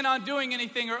didn't plan on doing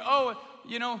anything," or, "Oh,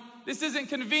 you know, this isn't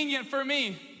convenient for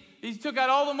me." He took out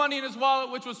all the money in his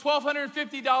wallet, which was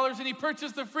 $1,250, and he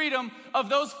purchased the freedom of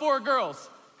those 4 girls.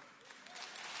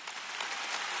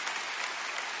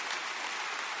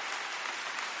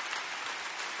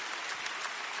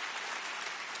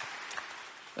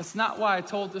 That's not why I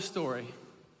told the story.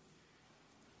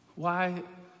 Why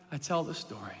I tell the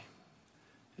story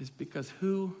is because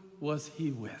who was he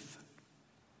with?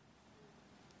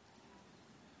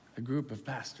 A group of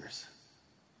pastors.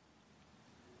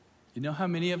 You know how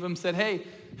many of them said, hey,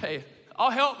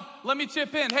 I'll help. Let me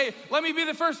chip in. Hey, let me be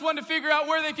the first one to figure out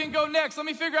where they can go next. Let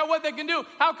me figure out what they can do.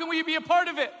 How can we be a part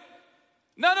of it?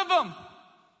 None of them.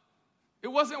 It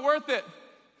wasn't worth it.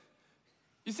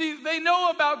 You see, they know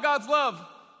about God's love.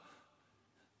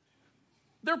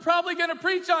 They're probably going to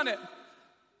preach on it.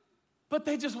 But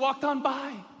they just walked on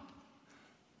by.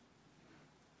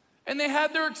 And they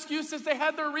had their excuses. They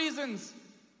had their reasons.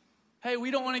 Hey, we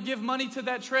don't want to give money to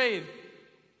that trade.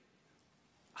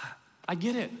 I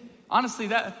get it. Honestly,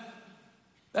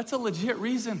 that's a legit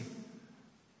reason.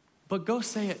 But go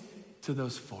say it to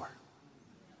those 4.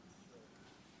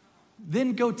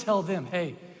 Then go tell them,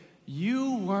 hey,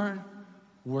 you weren't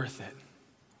worth it.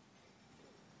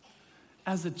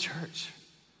 As a church,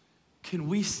 can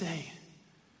we say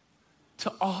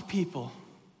to all people,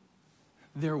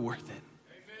 they're worth it?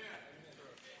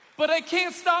 But I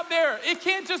can't stop there. It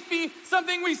can't just be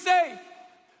something we say.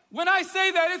 When I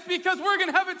say that, it's because we're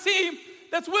going to have a team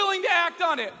that's willing to act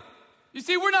on it. You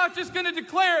see, we're not just going to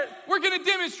declare it. We're going to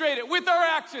demonstrate it with our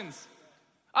actions.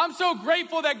 I'm so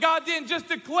grateful that God didn't just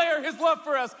declare his love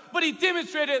for us, but he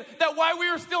demonstrated that while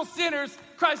we were still sinners,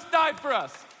 Christ died for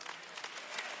us.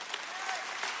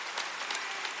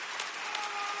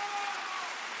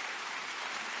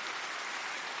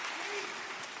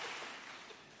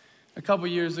 A couple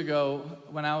years ago,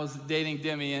 when I was dating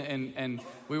Demi, and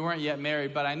we weren't yet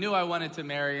married, but I knew I wanted to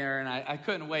marry her, and I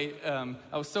couldn't wait.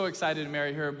 I was so excited to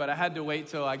marry her, but I had to wait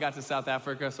till I got to South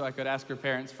Africa so I could ask her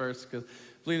parents first, because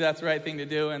I believe that's the right thing to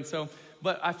do. And so,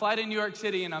 but I fly to New York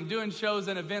City, and I'm doing shows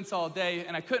and events all day,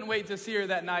 and I couldn't wait to see her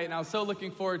that night, and I was so looking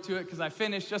forward to it, because I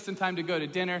finished just in time to go to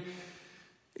dinner.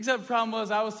 Except the problem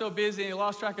was I was so busy and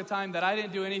lost track of time that I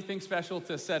didn't do anything special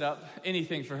to set up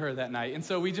anything for her that night. And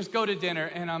so we just go to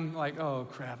dinner, and I'm like, oh,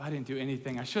 crap, I didn't do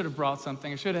anything. I should have brought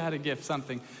something. I should have had a gift,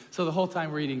 something. So the whole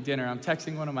time we're eating dinner, I'm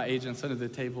texting one of my agents under the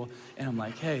table, and I'm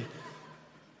like, hey,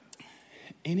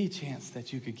 any chance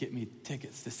that you could get me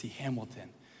tickets to see Hamilton?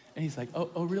 And he's like,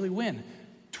 oh, really, when?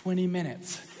 20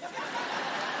 minutes.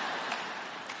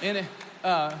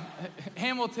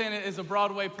 Hamilton is a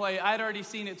Broadway play. I'd already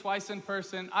seen it twice in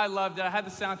person. I loved it. I had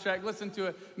the soundtrack, listened to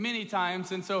it many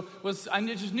times, and so I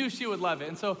just knew she would love it.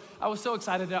 And so I was so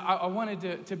excited. I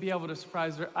wanted to be able to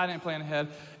surprise her. I didn't plan ahead.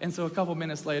 And so a couple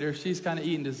minutes later, she's kind of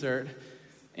eating dessert,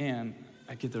 and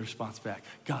I get the response back,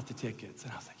 got the tickets.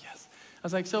 And I was like, yes. I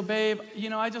was like, so babe,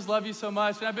 I just love you so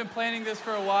much, and I've been planning this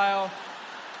for a while.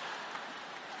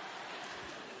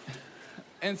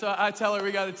 And so I tell her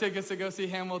we got the tickets to go see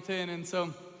Hamilton, and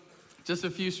so just a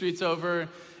few streets over,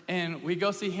 and we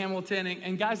go see Hamilton.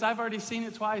 And guys, I've already seen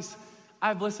it twice.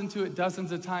 I've listened to it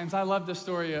dozens of times. I love the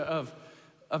story of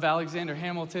Alexander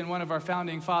Hamilton, one of our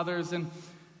founding fathers, and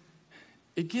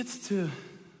it gets to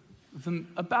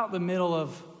about the middle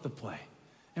of the play,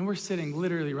 and we're sitting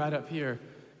literally right up here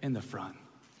in the front.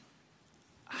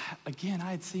 Again, I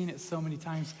had seen it so many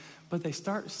times, but they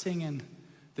start singing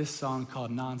this song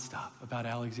called Nonstop about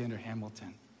Alexander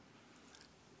Hamilton.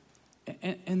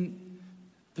 And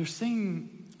they're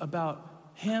singing about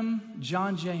him,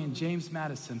 John Jay, and James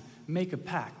Madison make a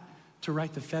pact to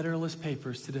write the Federalist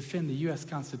Papers to defend the U.S.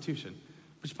 Constitution,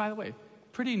 which, by the way,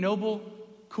 pretty noble,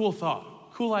 cool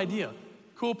thought, cool idea,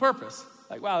 cool purpose.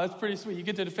 Like, wow, that's pretty sweet. You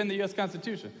get to defend the U.S.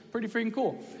 Constitution. Pretty freaking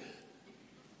cool.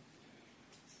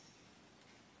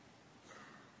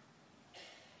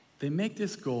 They make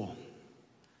this goal.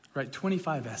 Write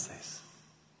 25 essays.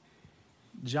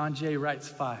 John Jay writes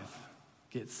 5,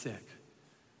 gets sick.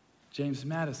 James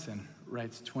Madison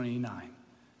writes 29.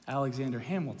 Alexander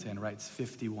Hamilton writes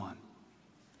 51.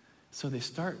 So they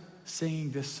start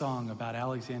singing this song about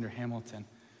Alexander Hamilton.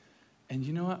 And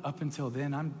you know what? Up until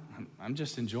then, I'm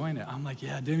just enjoying it. I'm like,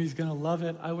 yeah, Demi's gonna love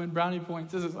it. I win brownie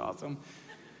points. This is awesome.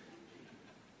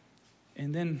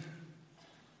 And then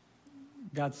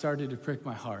God started to prick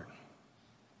my heart.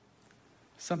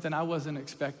 Something I wasn't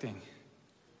expecting.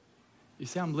 You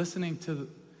see, I'm listening to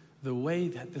the way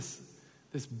that this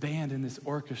band and this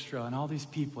orchestra and all these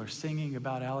people are singing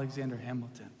about Alexander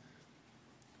Hamilton.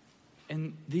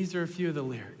 And these are a few of the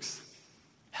lyrics.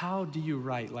 How do you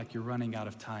write like you're running out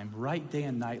of time? Write day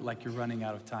and night like you're running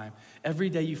out of time. Every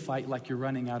day you fight like you're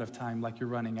running out of time, like you're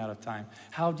running out of time.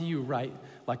 How do you write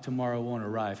like tomorrow won't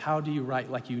arrive? How do you write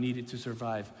like you need it to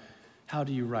survive? How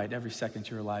do you write every second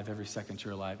you're alive, every second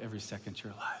you're alive, every second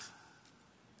you're alive?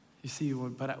 You see,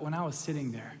 but when I was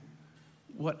sitting there,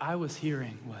 what I was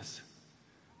hearing was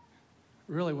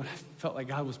really what I felt like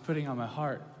God was putting on my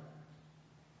heart.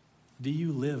 Do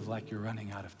you live like you're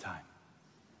running out of time?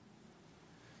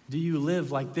 Do you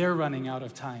live like they're running out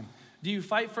of time? Do you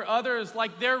fight for others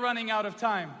like they're running out of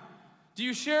time? Do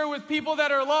you share with people that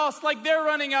are lost like they're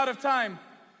running out of time?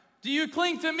 Do you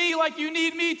cling to me like you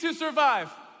need me to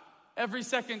survive? Every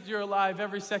second you're alive,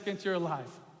 every second you're alive.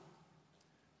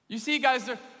 You see, guys,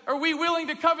 are we willing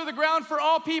to cover the ground for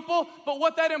all people? But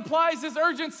what that implies is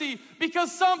urgency,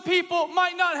 because some people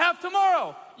might not have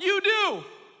tomorrow. You do.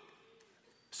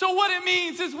 So what it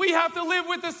means is we have to live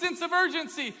with a sense of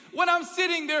urgency. When I'm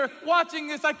sitting there watching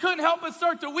this, I couldn't help but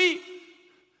start to weep,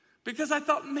 because I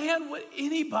thought, man, would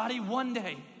anybody one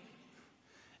day,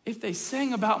 if they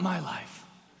sang about my life,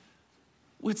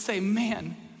 would say,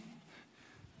 man,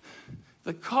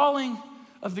 the calling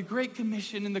of the Great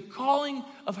Commission and the calling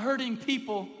of hurting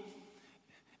people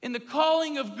and the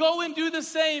calling of go and do the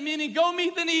same, meaning go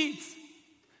meet the needs,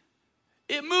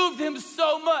 it moved him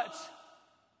so much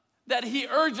that he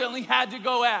urgently had to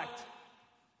go act,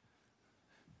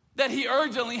 that he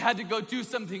urgently had to go do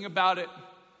something about it.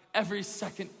 Every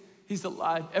second he's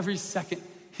alive, every second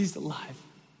he's alive.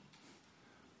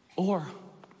 Or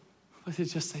was it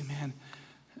just say, man,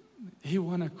 he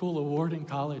won a cool award in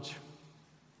college?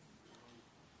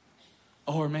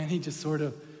 Or, man, he just sort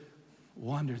of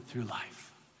wandered through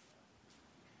life.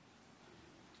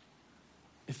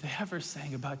 If they ever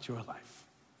sang about your life,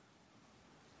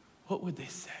 what would they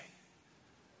say?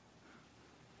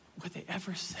 Would they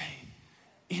ever say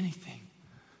anything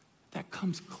that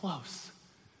comes close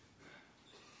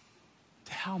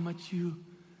to how much you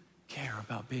care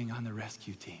about being on the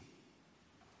rescue team?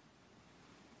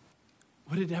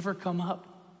 Would it ever come up?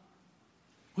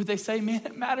 Would they say, man,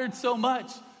 it mattered so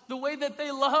much? The way that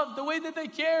they loved, the way that they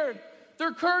cared,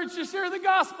 their courage to share the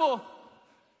gospel.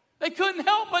 They couldn't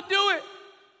help but do it.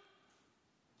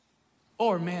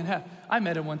 Or, man, I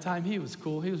met him one time. He was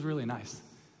cool. He was really nice.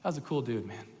 That was a cool dude,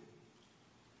 man.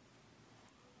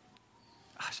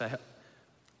 Gosh,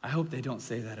 I hope they don't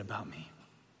say that about me.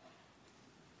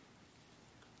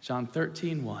 John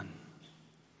 13:1.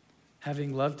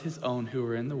 Having loved his own who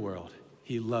were in the world,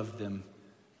 he loved them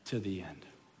to the end.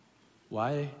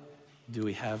 Why do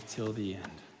we have till the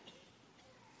end?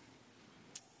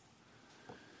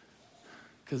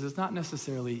 Because it's not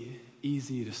necessarily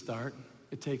easy to start.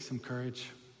 It takes some courage,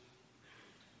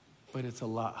 but it's a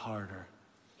lot harder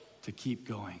to keep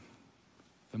going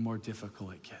the more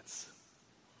difficult it gets.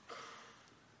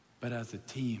 But as a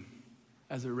team,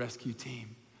 as a rescue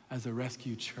team, as a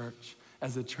rescue church,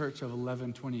 as a church of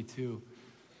 1122,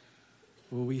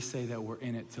 will we say that we're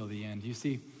in it till the end? You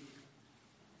see,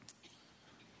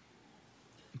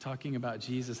 I'm talking about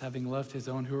Jesus having loved his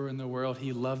own who are in the world.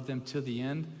 He loved them to the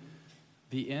end.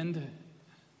 The end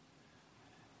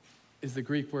is the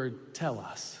Greek word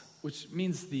telos, which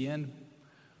means the end,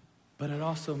 but it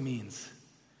also means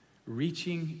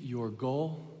reaching your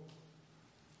goal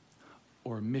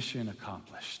or mission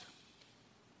accomplished.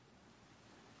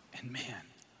 And man,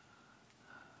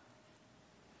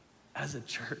 as a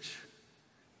church,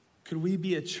 could we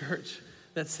be a church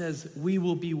that says we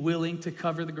will be willing to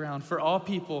cover the ground for all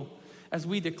people as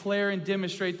we declare and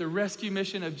demonstrate the rescue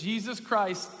mission of Jesus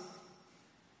Christ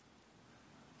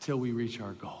till we reach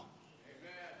our goal,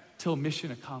 till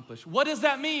mission accomplished? What does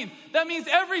that mean? That means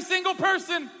every single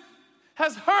person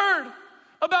has heard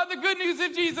about the good news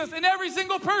of Jesus, and every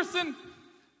single person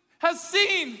has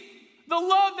seen the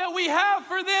love that we have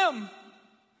for them.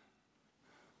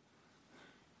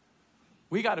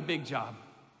 We got a big job,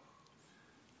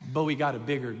 but we got a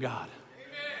bigger God.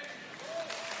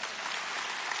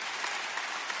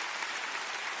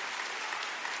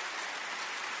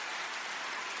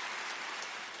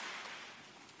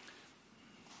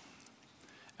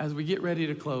 As we get ready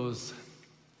to close,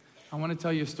 I want to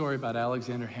tell you a story about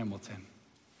Alexander Hamilton.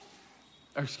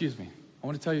 I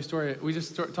want to tell you a story. We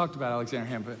just talked about Alexander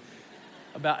Hamilton,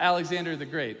 about Alexander the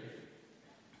Great.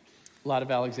 A lot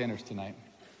of Alexanders tonight.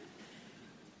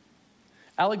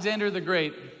 Alexander the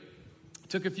Great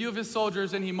took a few of his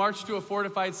soldiers and he marched to a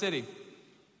fortified city.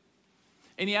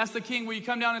 And he asked the king, will you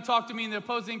come down and talk to me? And the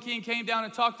opposing king came down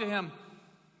and talked to him.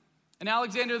 And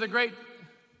Alexander the Great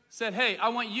said, hey, I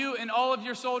want you and all of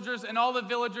your soldiers and all the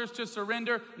villagers to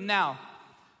surrender now.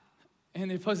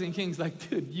 And the opposing king's like,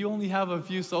 dude, you only have a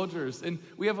few soldiers, and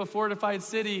we have a fortified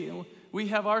city, and we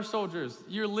have our soldiers.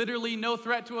 You're literally no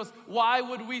threat to us. Why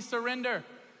would we surrender?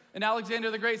 And Alexander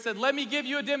the Great said, let me give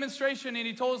you a demonstration. And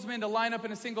he told his men to line up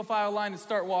in a single file line and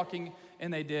start walking,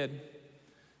 and they did.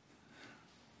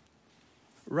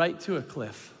 Right to a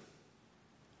cliff.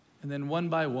 And then one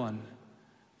by one,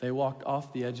 they walked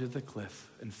off the edge of the cliff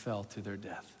and fell to their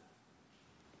death.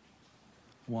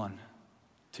 1,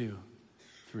 2,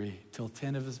 3, till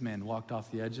 10 of his men walked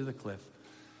off the edge of the cliff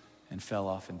and fell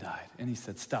off and died. And he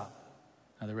said, stop.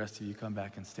 Now the rest of you come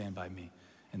back and stand by me.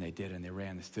 And they did, and they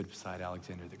ran. They stood beside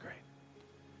Alexander the Great.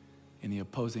 And the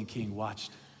opposing king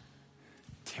watched,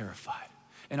 terrified.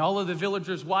 And all of the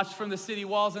villagers watched from the city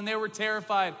walls, and they were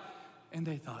terrified. And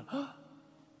they thought,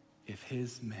 if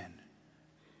his men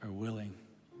are willing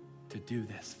to do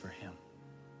this for him,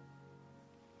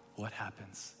 what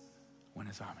happens when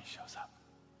his army shows up?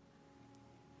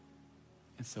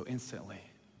 And so instantly,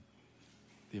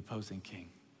 the opposing king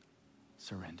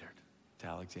surrendered to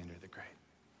Alexander the Great.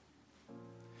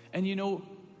 And you know,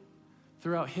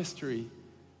 throughout history,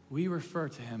 we refer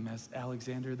to him as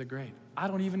Alexander the Great. I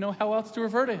don't even know how else to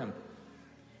refer to him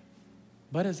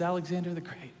but as Alexander the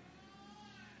Great.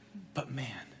 But man,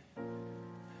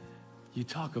 you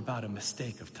talk about a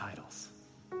mistake of titles.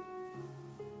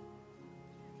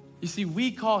 You see,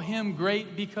 we call him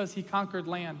great because he conquered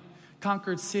land,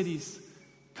 conquered cities,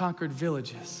 conquered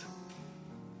villages.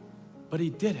 But he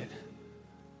did it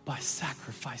by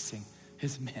sacrificing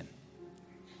his men.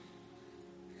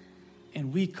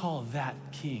 And we call that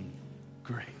king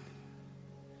great.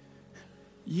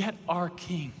 Yet our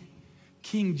king,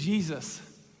 King Jesus,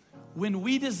 when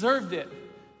we deserved it,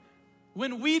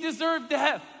 when we deserved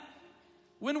death,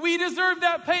 when we deserved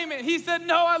that payment, he said,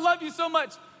 no, I love you so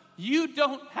much. You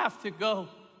don't have to go.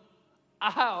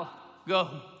 I'll go.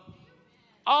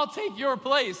 I'll take your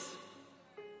place.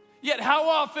 Yet how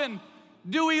often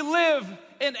do we live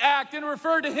and act and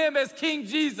refer to him as King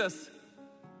Jesus?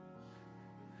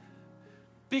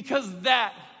 Because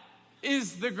that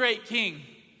is the great king.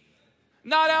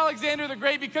 Not Alexander the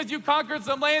Great because you conquered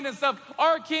some land and stuff.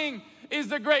 Our king is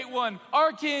the great one.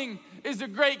 Our king is the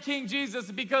great King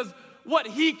Jesus because what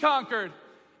he conquered.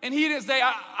 And he didn't say,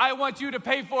 I want you to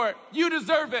pay for it. You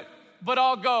deserve it, but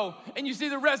I'll go. And you see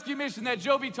the rescue mission that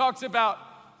Joby talks about.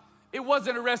 It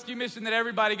wasn't a rescue mission that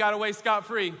everybody got away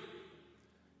scot-free.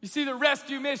 You see, the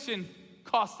rescue mission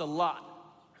cost a lot.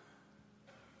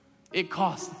 It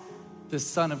cost the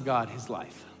Son of God his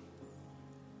life.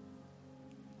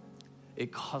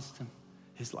 It cost him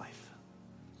his life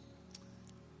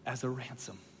as a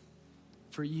ransom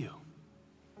for you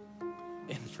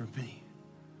and for me.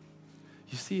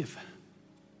 You see,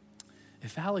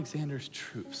 If Alexander's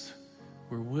troops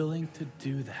were willing to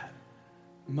do that,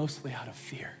 mostly out of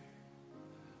fear,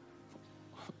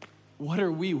 what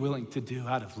are we willing to do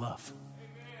out of love,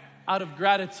 out of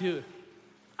gratitude,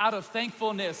 out of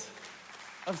thankfulness,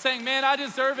 of saying, man, I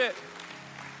deserve it.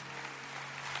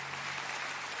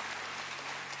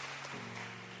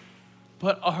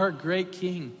 But our great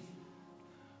King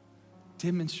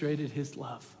demonstrated his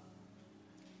love.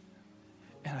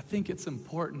 And I think it's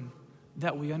important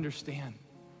that we understand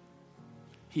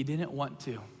he didn't want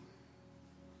to.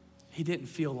 He didn't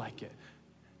feel like it.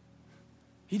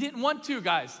 He didn't want to,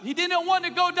 guys. He didn't want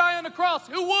to go die on the cross.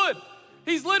 Who would?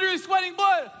 He's literally sweating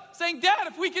blood, saying, Dad,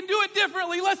 if we can do it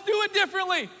differently, let's do it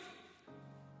differently.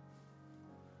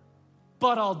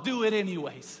 But I'll do it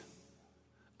anyways.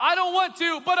 I don't want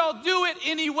to, but I'll do it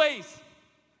anyways.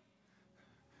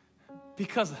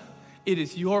 Because it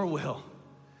is your will,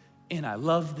 and I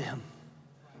love them.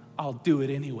 I'll do it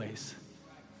anyways.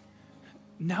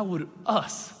 Now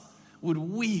would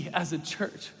we as a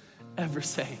church ever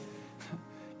say,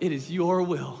 it is your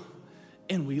will,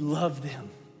 and we love them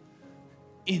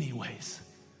anyways?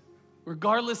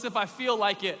 Regardless if I feel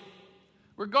like it,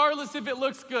 regardless if it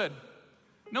looks good,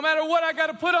 no matter what I got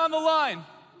to put on the line,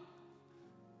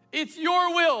 it's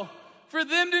your will for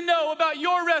them to know about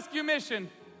your rescue mission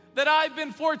that I've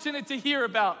been fortunate to hear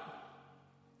about.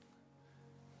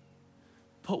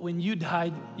 But when you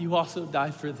died, you also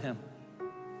died for them.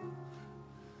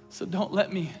 So don't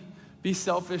let me be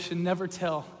selfish and never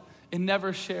tell and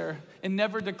never share and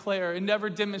never declare and never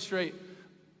demonstrate.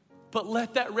 But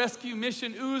let that rescue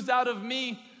mission ooze out of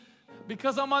me,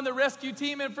 because I'm on the rescue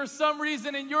team, and for some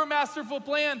reason in your masterful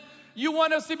plan, you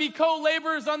want us to be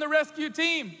co-laborers on the rescue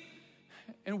team.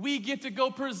 And we get to go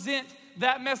present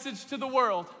that message to the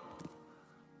world.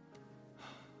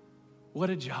 What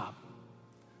a job.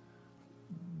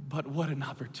 But what an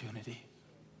opportunity.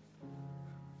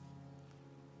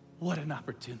 What an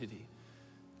opportunity.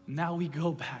 Now we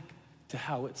go back to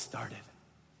how it started.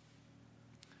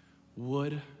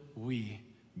 Would we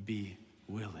be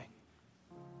willing?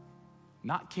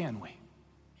 Not can we.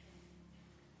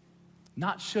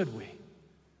 Not should we.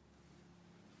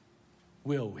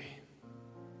 Will we?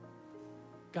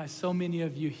 Guys, so many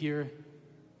of you here,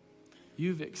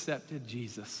 you've accepted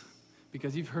Jesus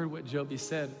because you've heard what Joby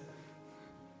said.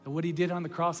 And what he did on the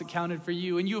cross accounted for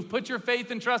you, and you have put your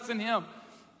faith and trust in him.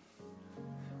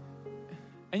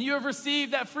 And you have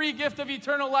received that free gift of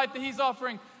eternal life that he's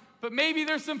offering. But maybe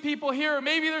there's some people here, or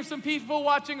maybe there's some people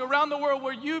watching around the world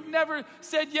where you've never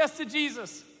said yes to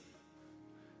Jesus.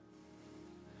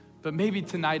 But maybe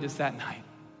tonight is that night.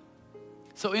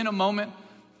 So in a moment,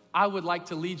 I would like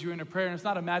to lead you in a prayer, and it's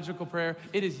not a magical prayer.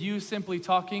 It is you simply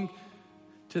talking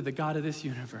to the God of this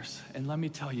universe. And let me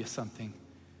tell you something.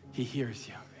 He hears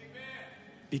you. Amen.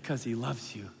 Because he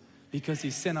loves you. Because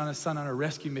he sent on his son on a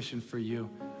rescue mission for you.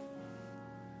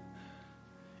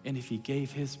 And if he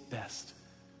gave his best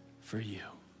for you,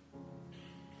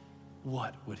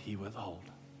 what would he withhold?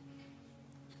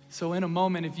 So in a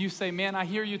moment, if you say, man, I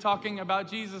hear you talking about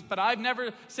Jesus, but I've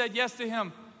never said yes to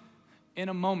him. In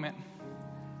a moment,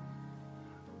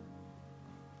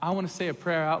 I want to say a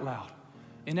prayer out loud.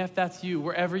 And if that's you,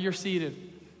 wherever you're seated,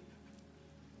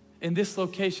 in this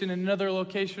location, in another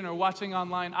location, or watching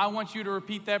online, I want you to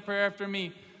repeat that prayer after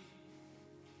me.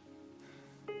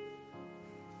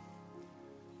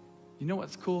 You know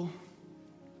what's cool?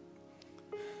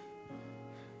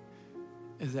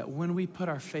 Is that when we put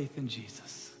our faith in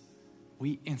Jesus,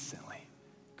 we instantly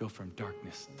go from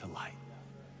darkness to light.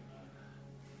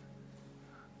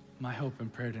 My hope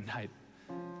and prayer tonight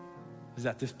is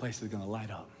that this place is going to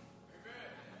light up.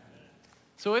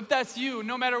 So if that's you,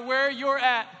 no matter where you're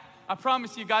at, I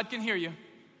promise you, God can hear you.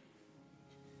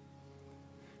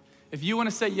 If you want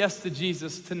to say yes to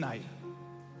Jesus tonight,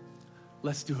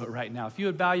 let's do it right now. If you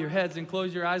would bow your heads and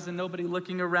close your eyes and nobody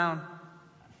looking around.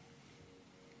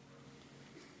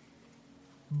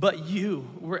 But you,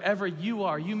 wherever you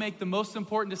are, you make the most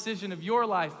important decision of your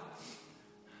life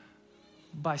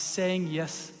by saying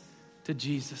yes to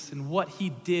Jesus and what he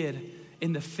did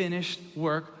in the finished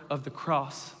work of the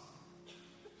cross.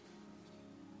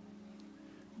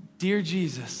 Dear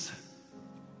Jesus,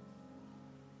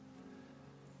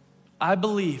 I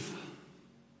believe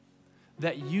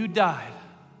that you died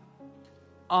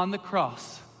on the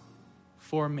cross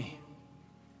for me.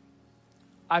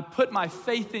 I put my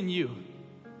faith in you,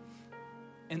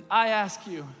 and I ask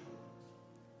you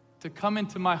to come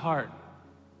into my heart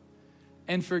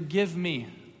and forgive me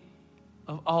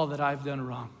of all that I've done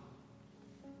wrong.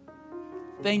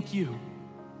 Thank you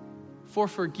for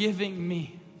forgiving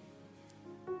me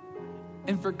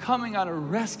and for coming on a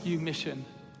rescue mission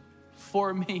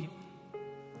for me.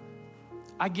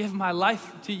 I give my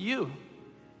life to you.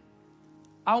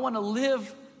 I want to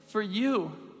live for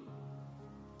you.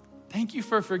 Thank you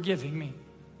for forgiving me.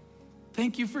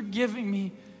 Thank you for giving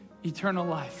me eternal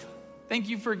life. Thank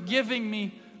you for giving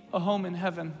me a home in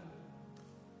heaven.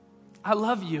 I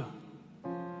love you,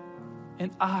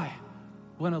 and I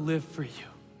want to live for you.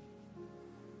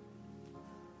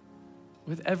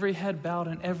 With every head bowed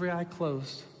and every eye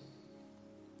closed,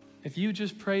 if you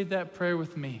just prayed that prayer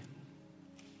with me,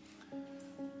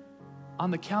 on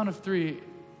the count of 3,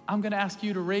 I'm going to ask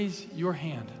you to raise your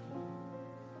hand.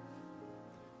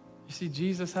 You see,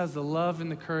 Jesus has the love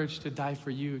and the courage to die for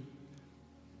you.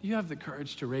 You have the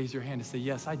courage to raise your hand and say,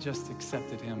 yes, I just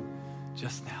accepted him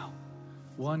just now.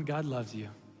 1, God loves you.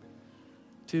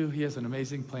 2, he has an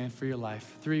amazing plan for your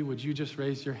life. 3, would you just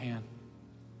raise your hand?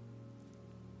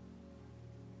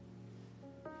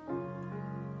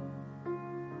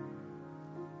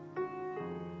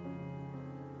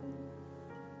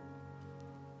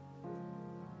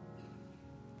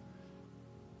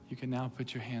 You can now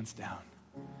put your hands down.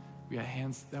 We got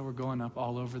hands that were going up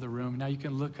all over the room. Now you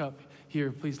can look up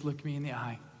here. Please look me in the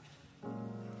eye.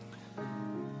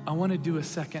 I want to do a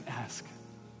second ask.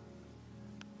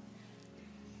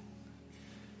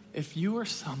 If you are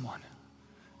someone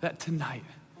that tonight,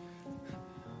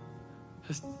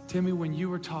 just Timmy, when you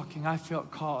were talking, I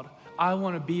felt called. I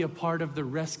want to be a part of the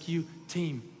rescue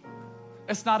team.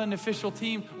 It's not an official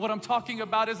team. What I'm talking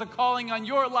about is a calling on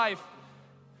your life.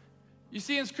 You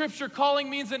see, in Scripture, calling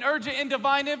means an urgent and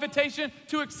divine invitation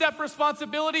to accept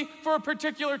responsibility for a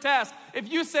particular task. If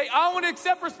you say, I want to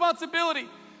accept responsibility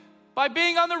by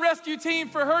being on the rescue team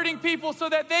for hurting people so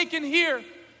that they can hear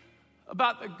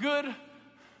about the good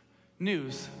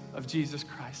news of Jesus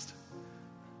Christ,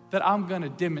 that I'm going to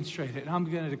demonstrate it and I'm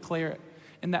going to declare it,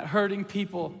 and that hurting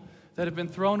people that have been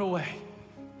thrown away,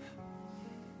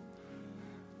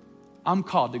 I'm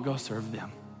called to go serve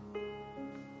them.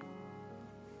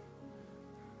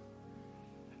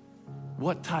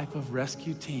 What type of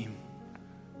rescue team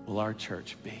will our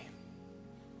church be?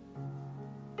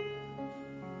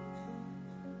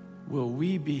 Will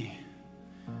we be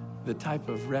the type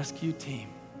of rescue team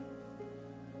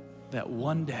that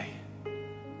one day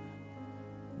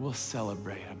we'll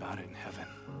celebrate about it in heaven?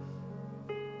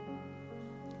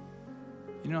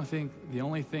 You know, I think the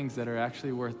only things that are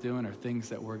actually worth doing are things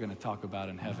that we're going to talk about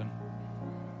in heaven.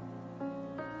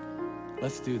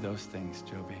 Let's do those things,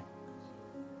 Joby.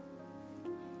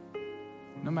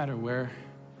 No matter where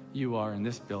you are in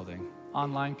this building,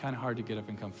 online, kind of hard to get up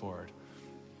and come forward.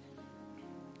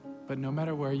 But no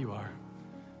matter where you are,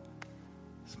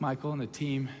 as Michael and the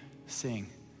team sing,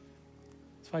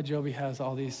 that's why Joby has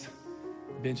all these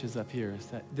benches up here, is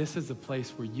that this is a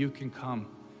place where you can come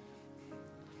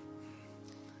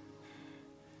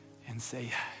and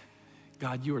say,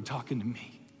 God, you are talking to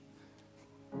me.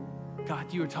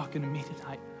 God, you are talking to me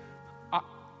tonight.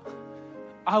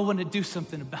 I want to do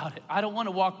something about it. I don't want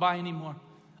to walk by anymore.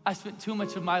 I spent too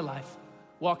much of my life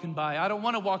walking by. I don't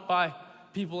want to walk by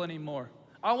people anymore.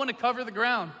 I want to cover the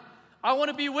ground. I want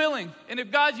to be willing. And if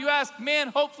God, you ask, man,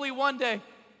 hopefully one day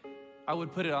I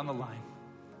would put it on the line.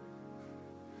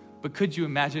 But could you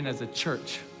imagine as a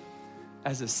church,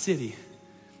 as a city,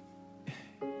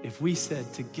 if we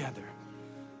said together,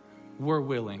 we're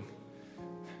willing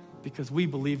because we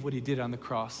believe what he did on the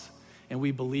cross and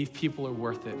we believe people are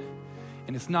worth it.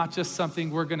 And it's not just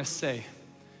something we're going to say.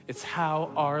 It's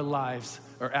how our lives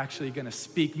are actually going to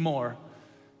speak more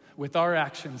with our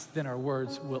actions than our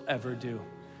words will ever do.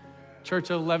 Church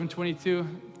of 1122,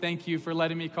 thank you for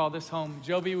letting me call this home.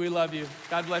 Joby, we love you.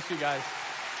 God bless you guys.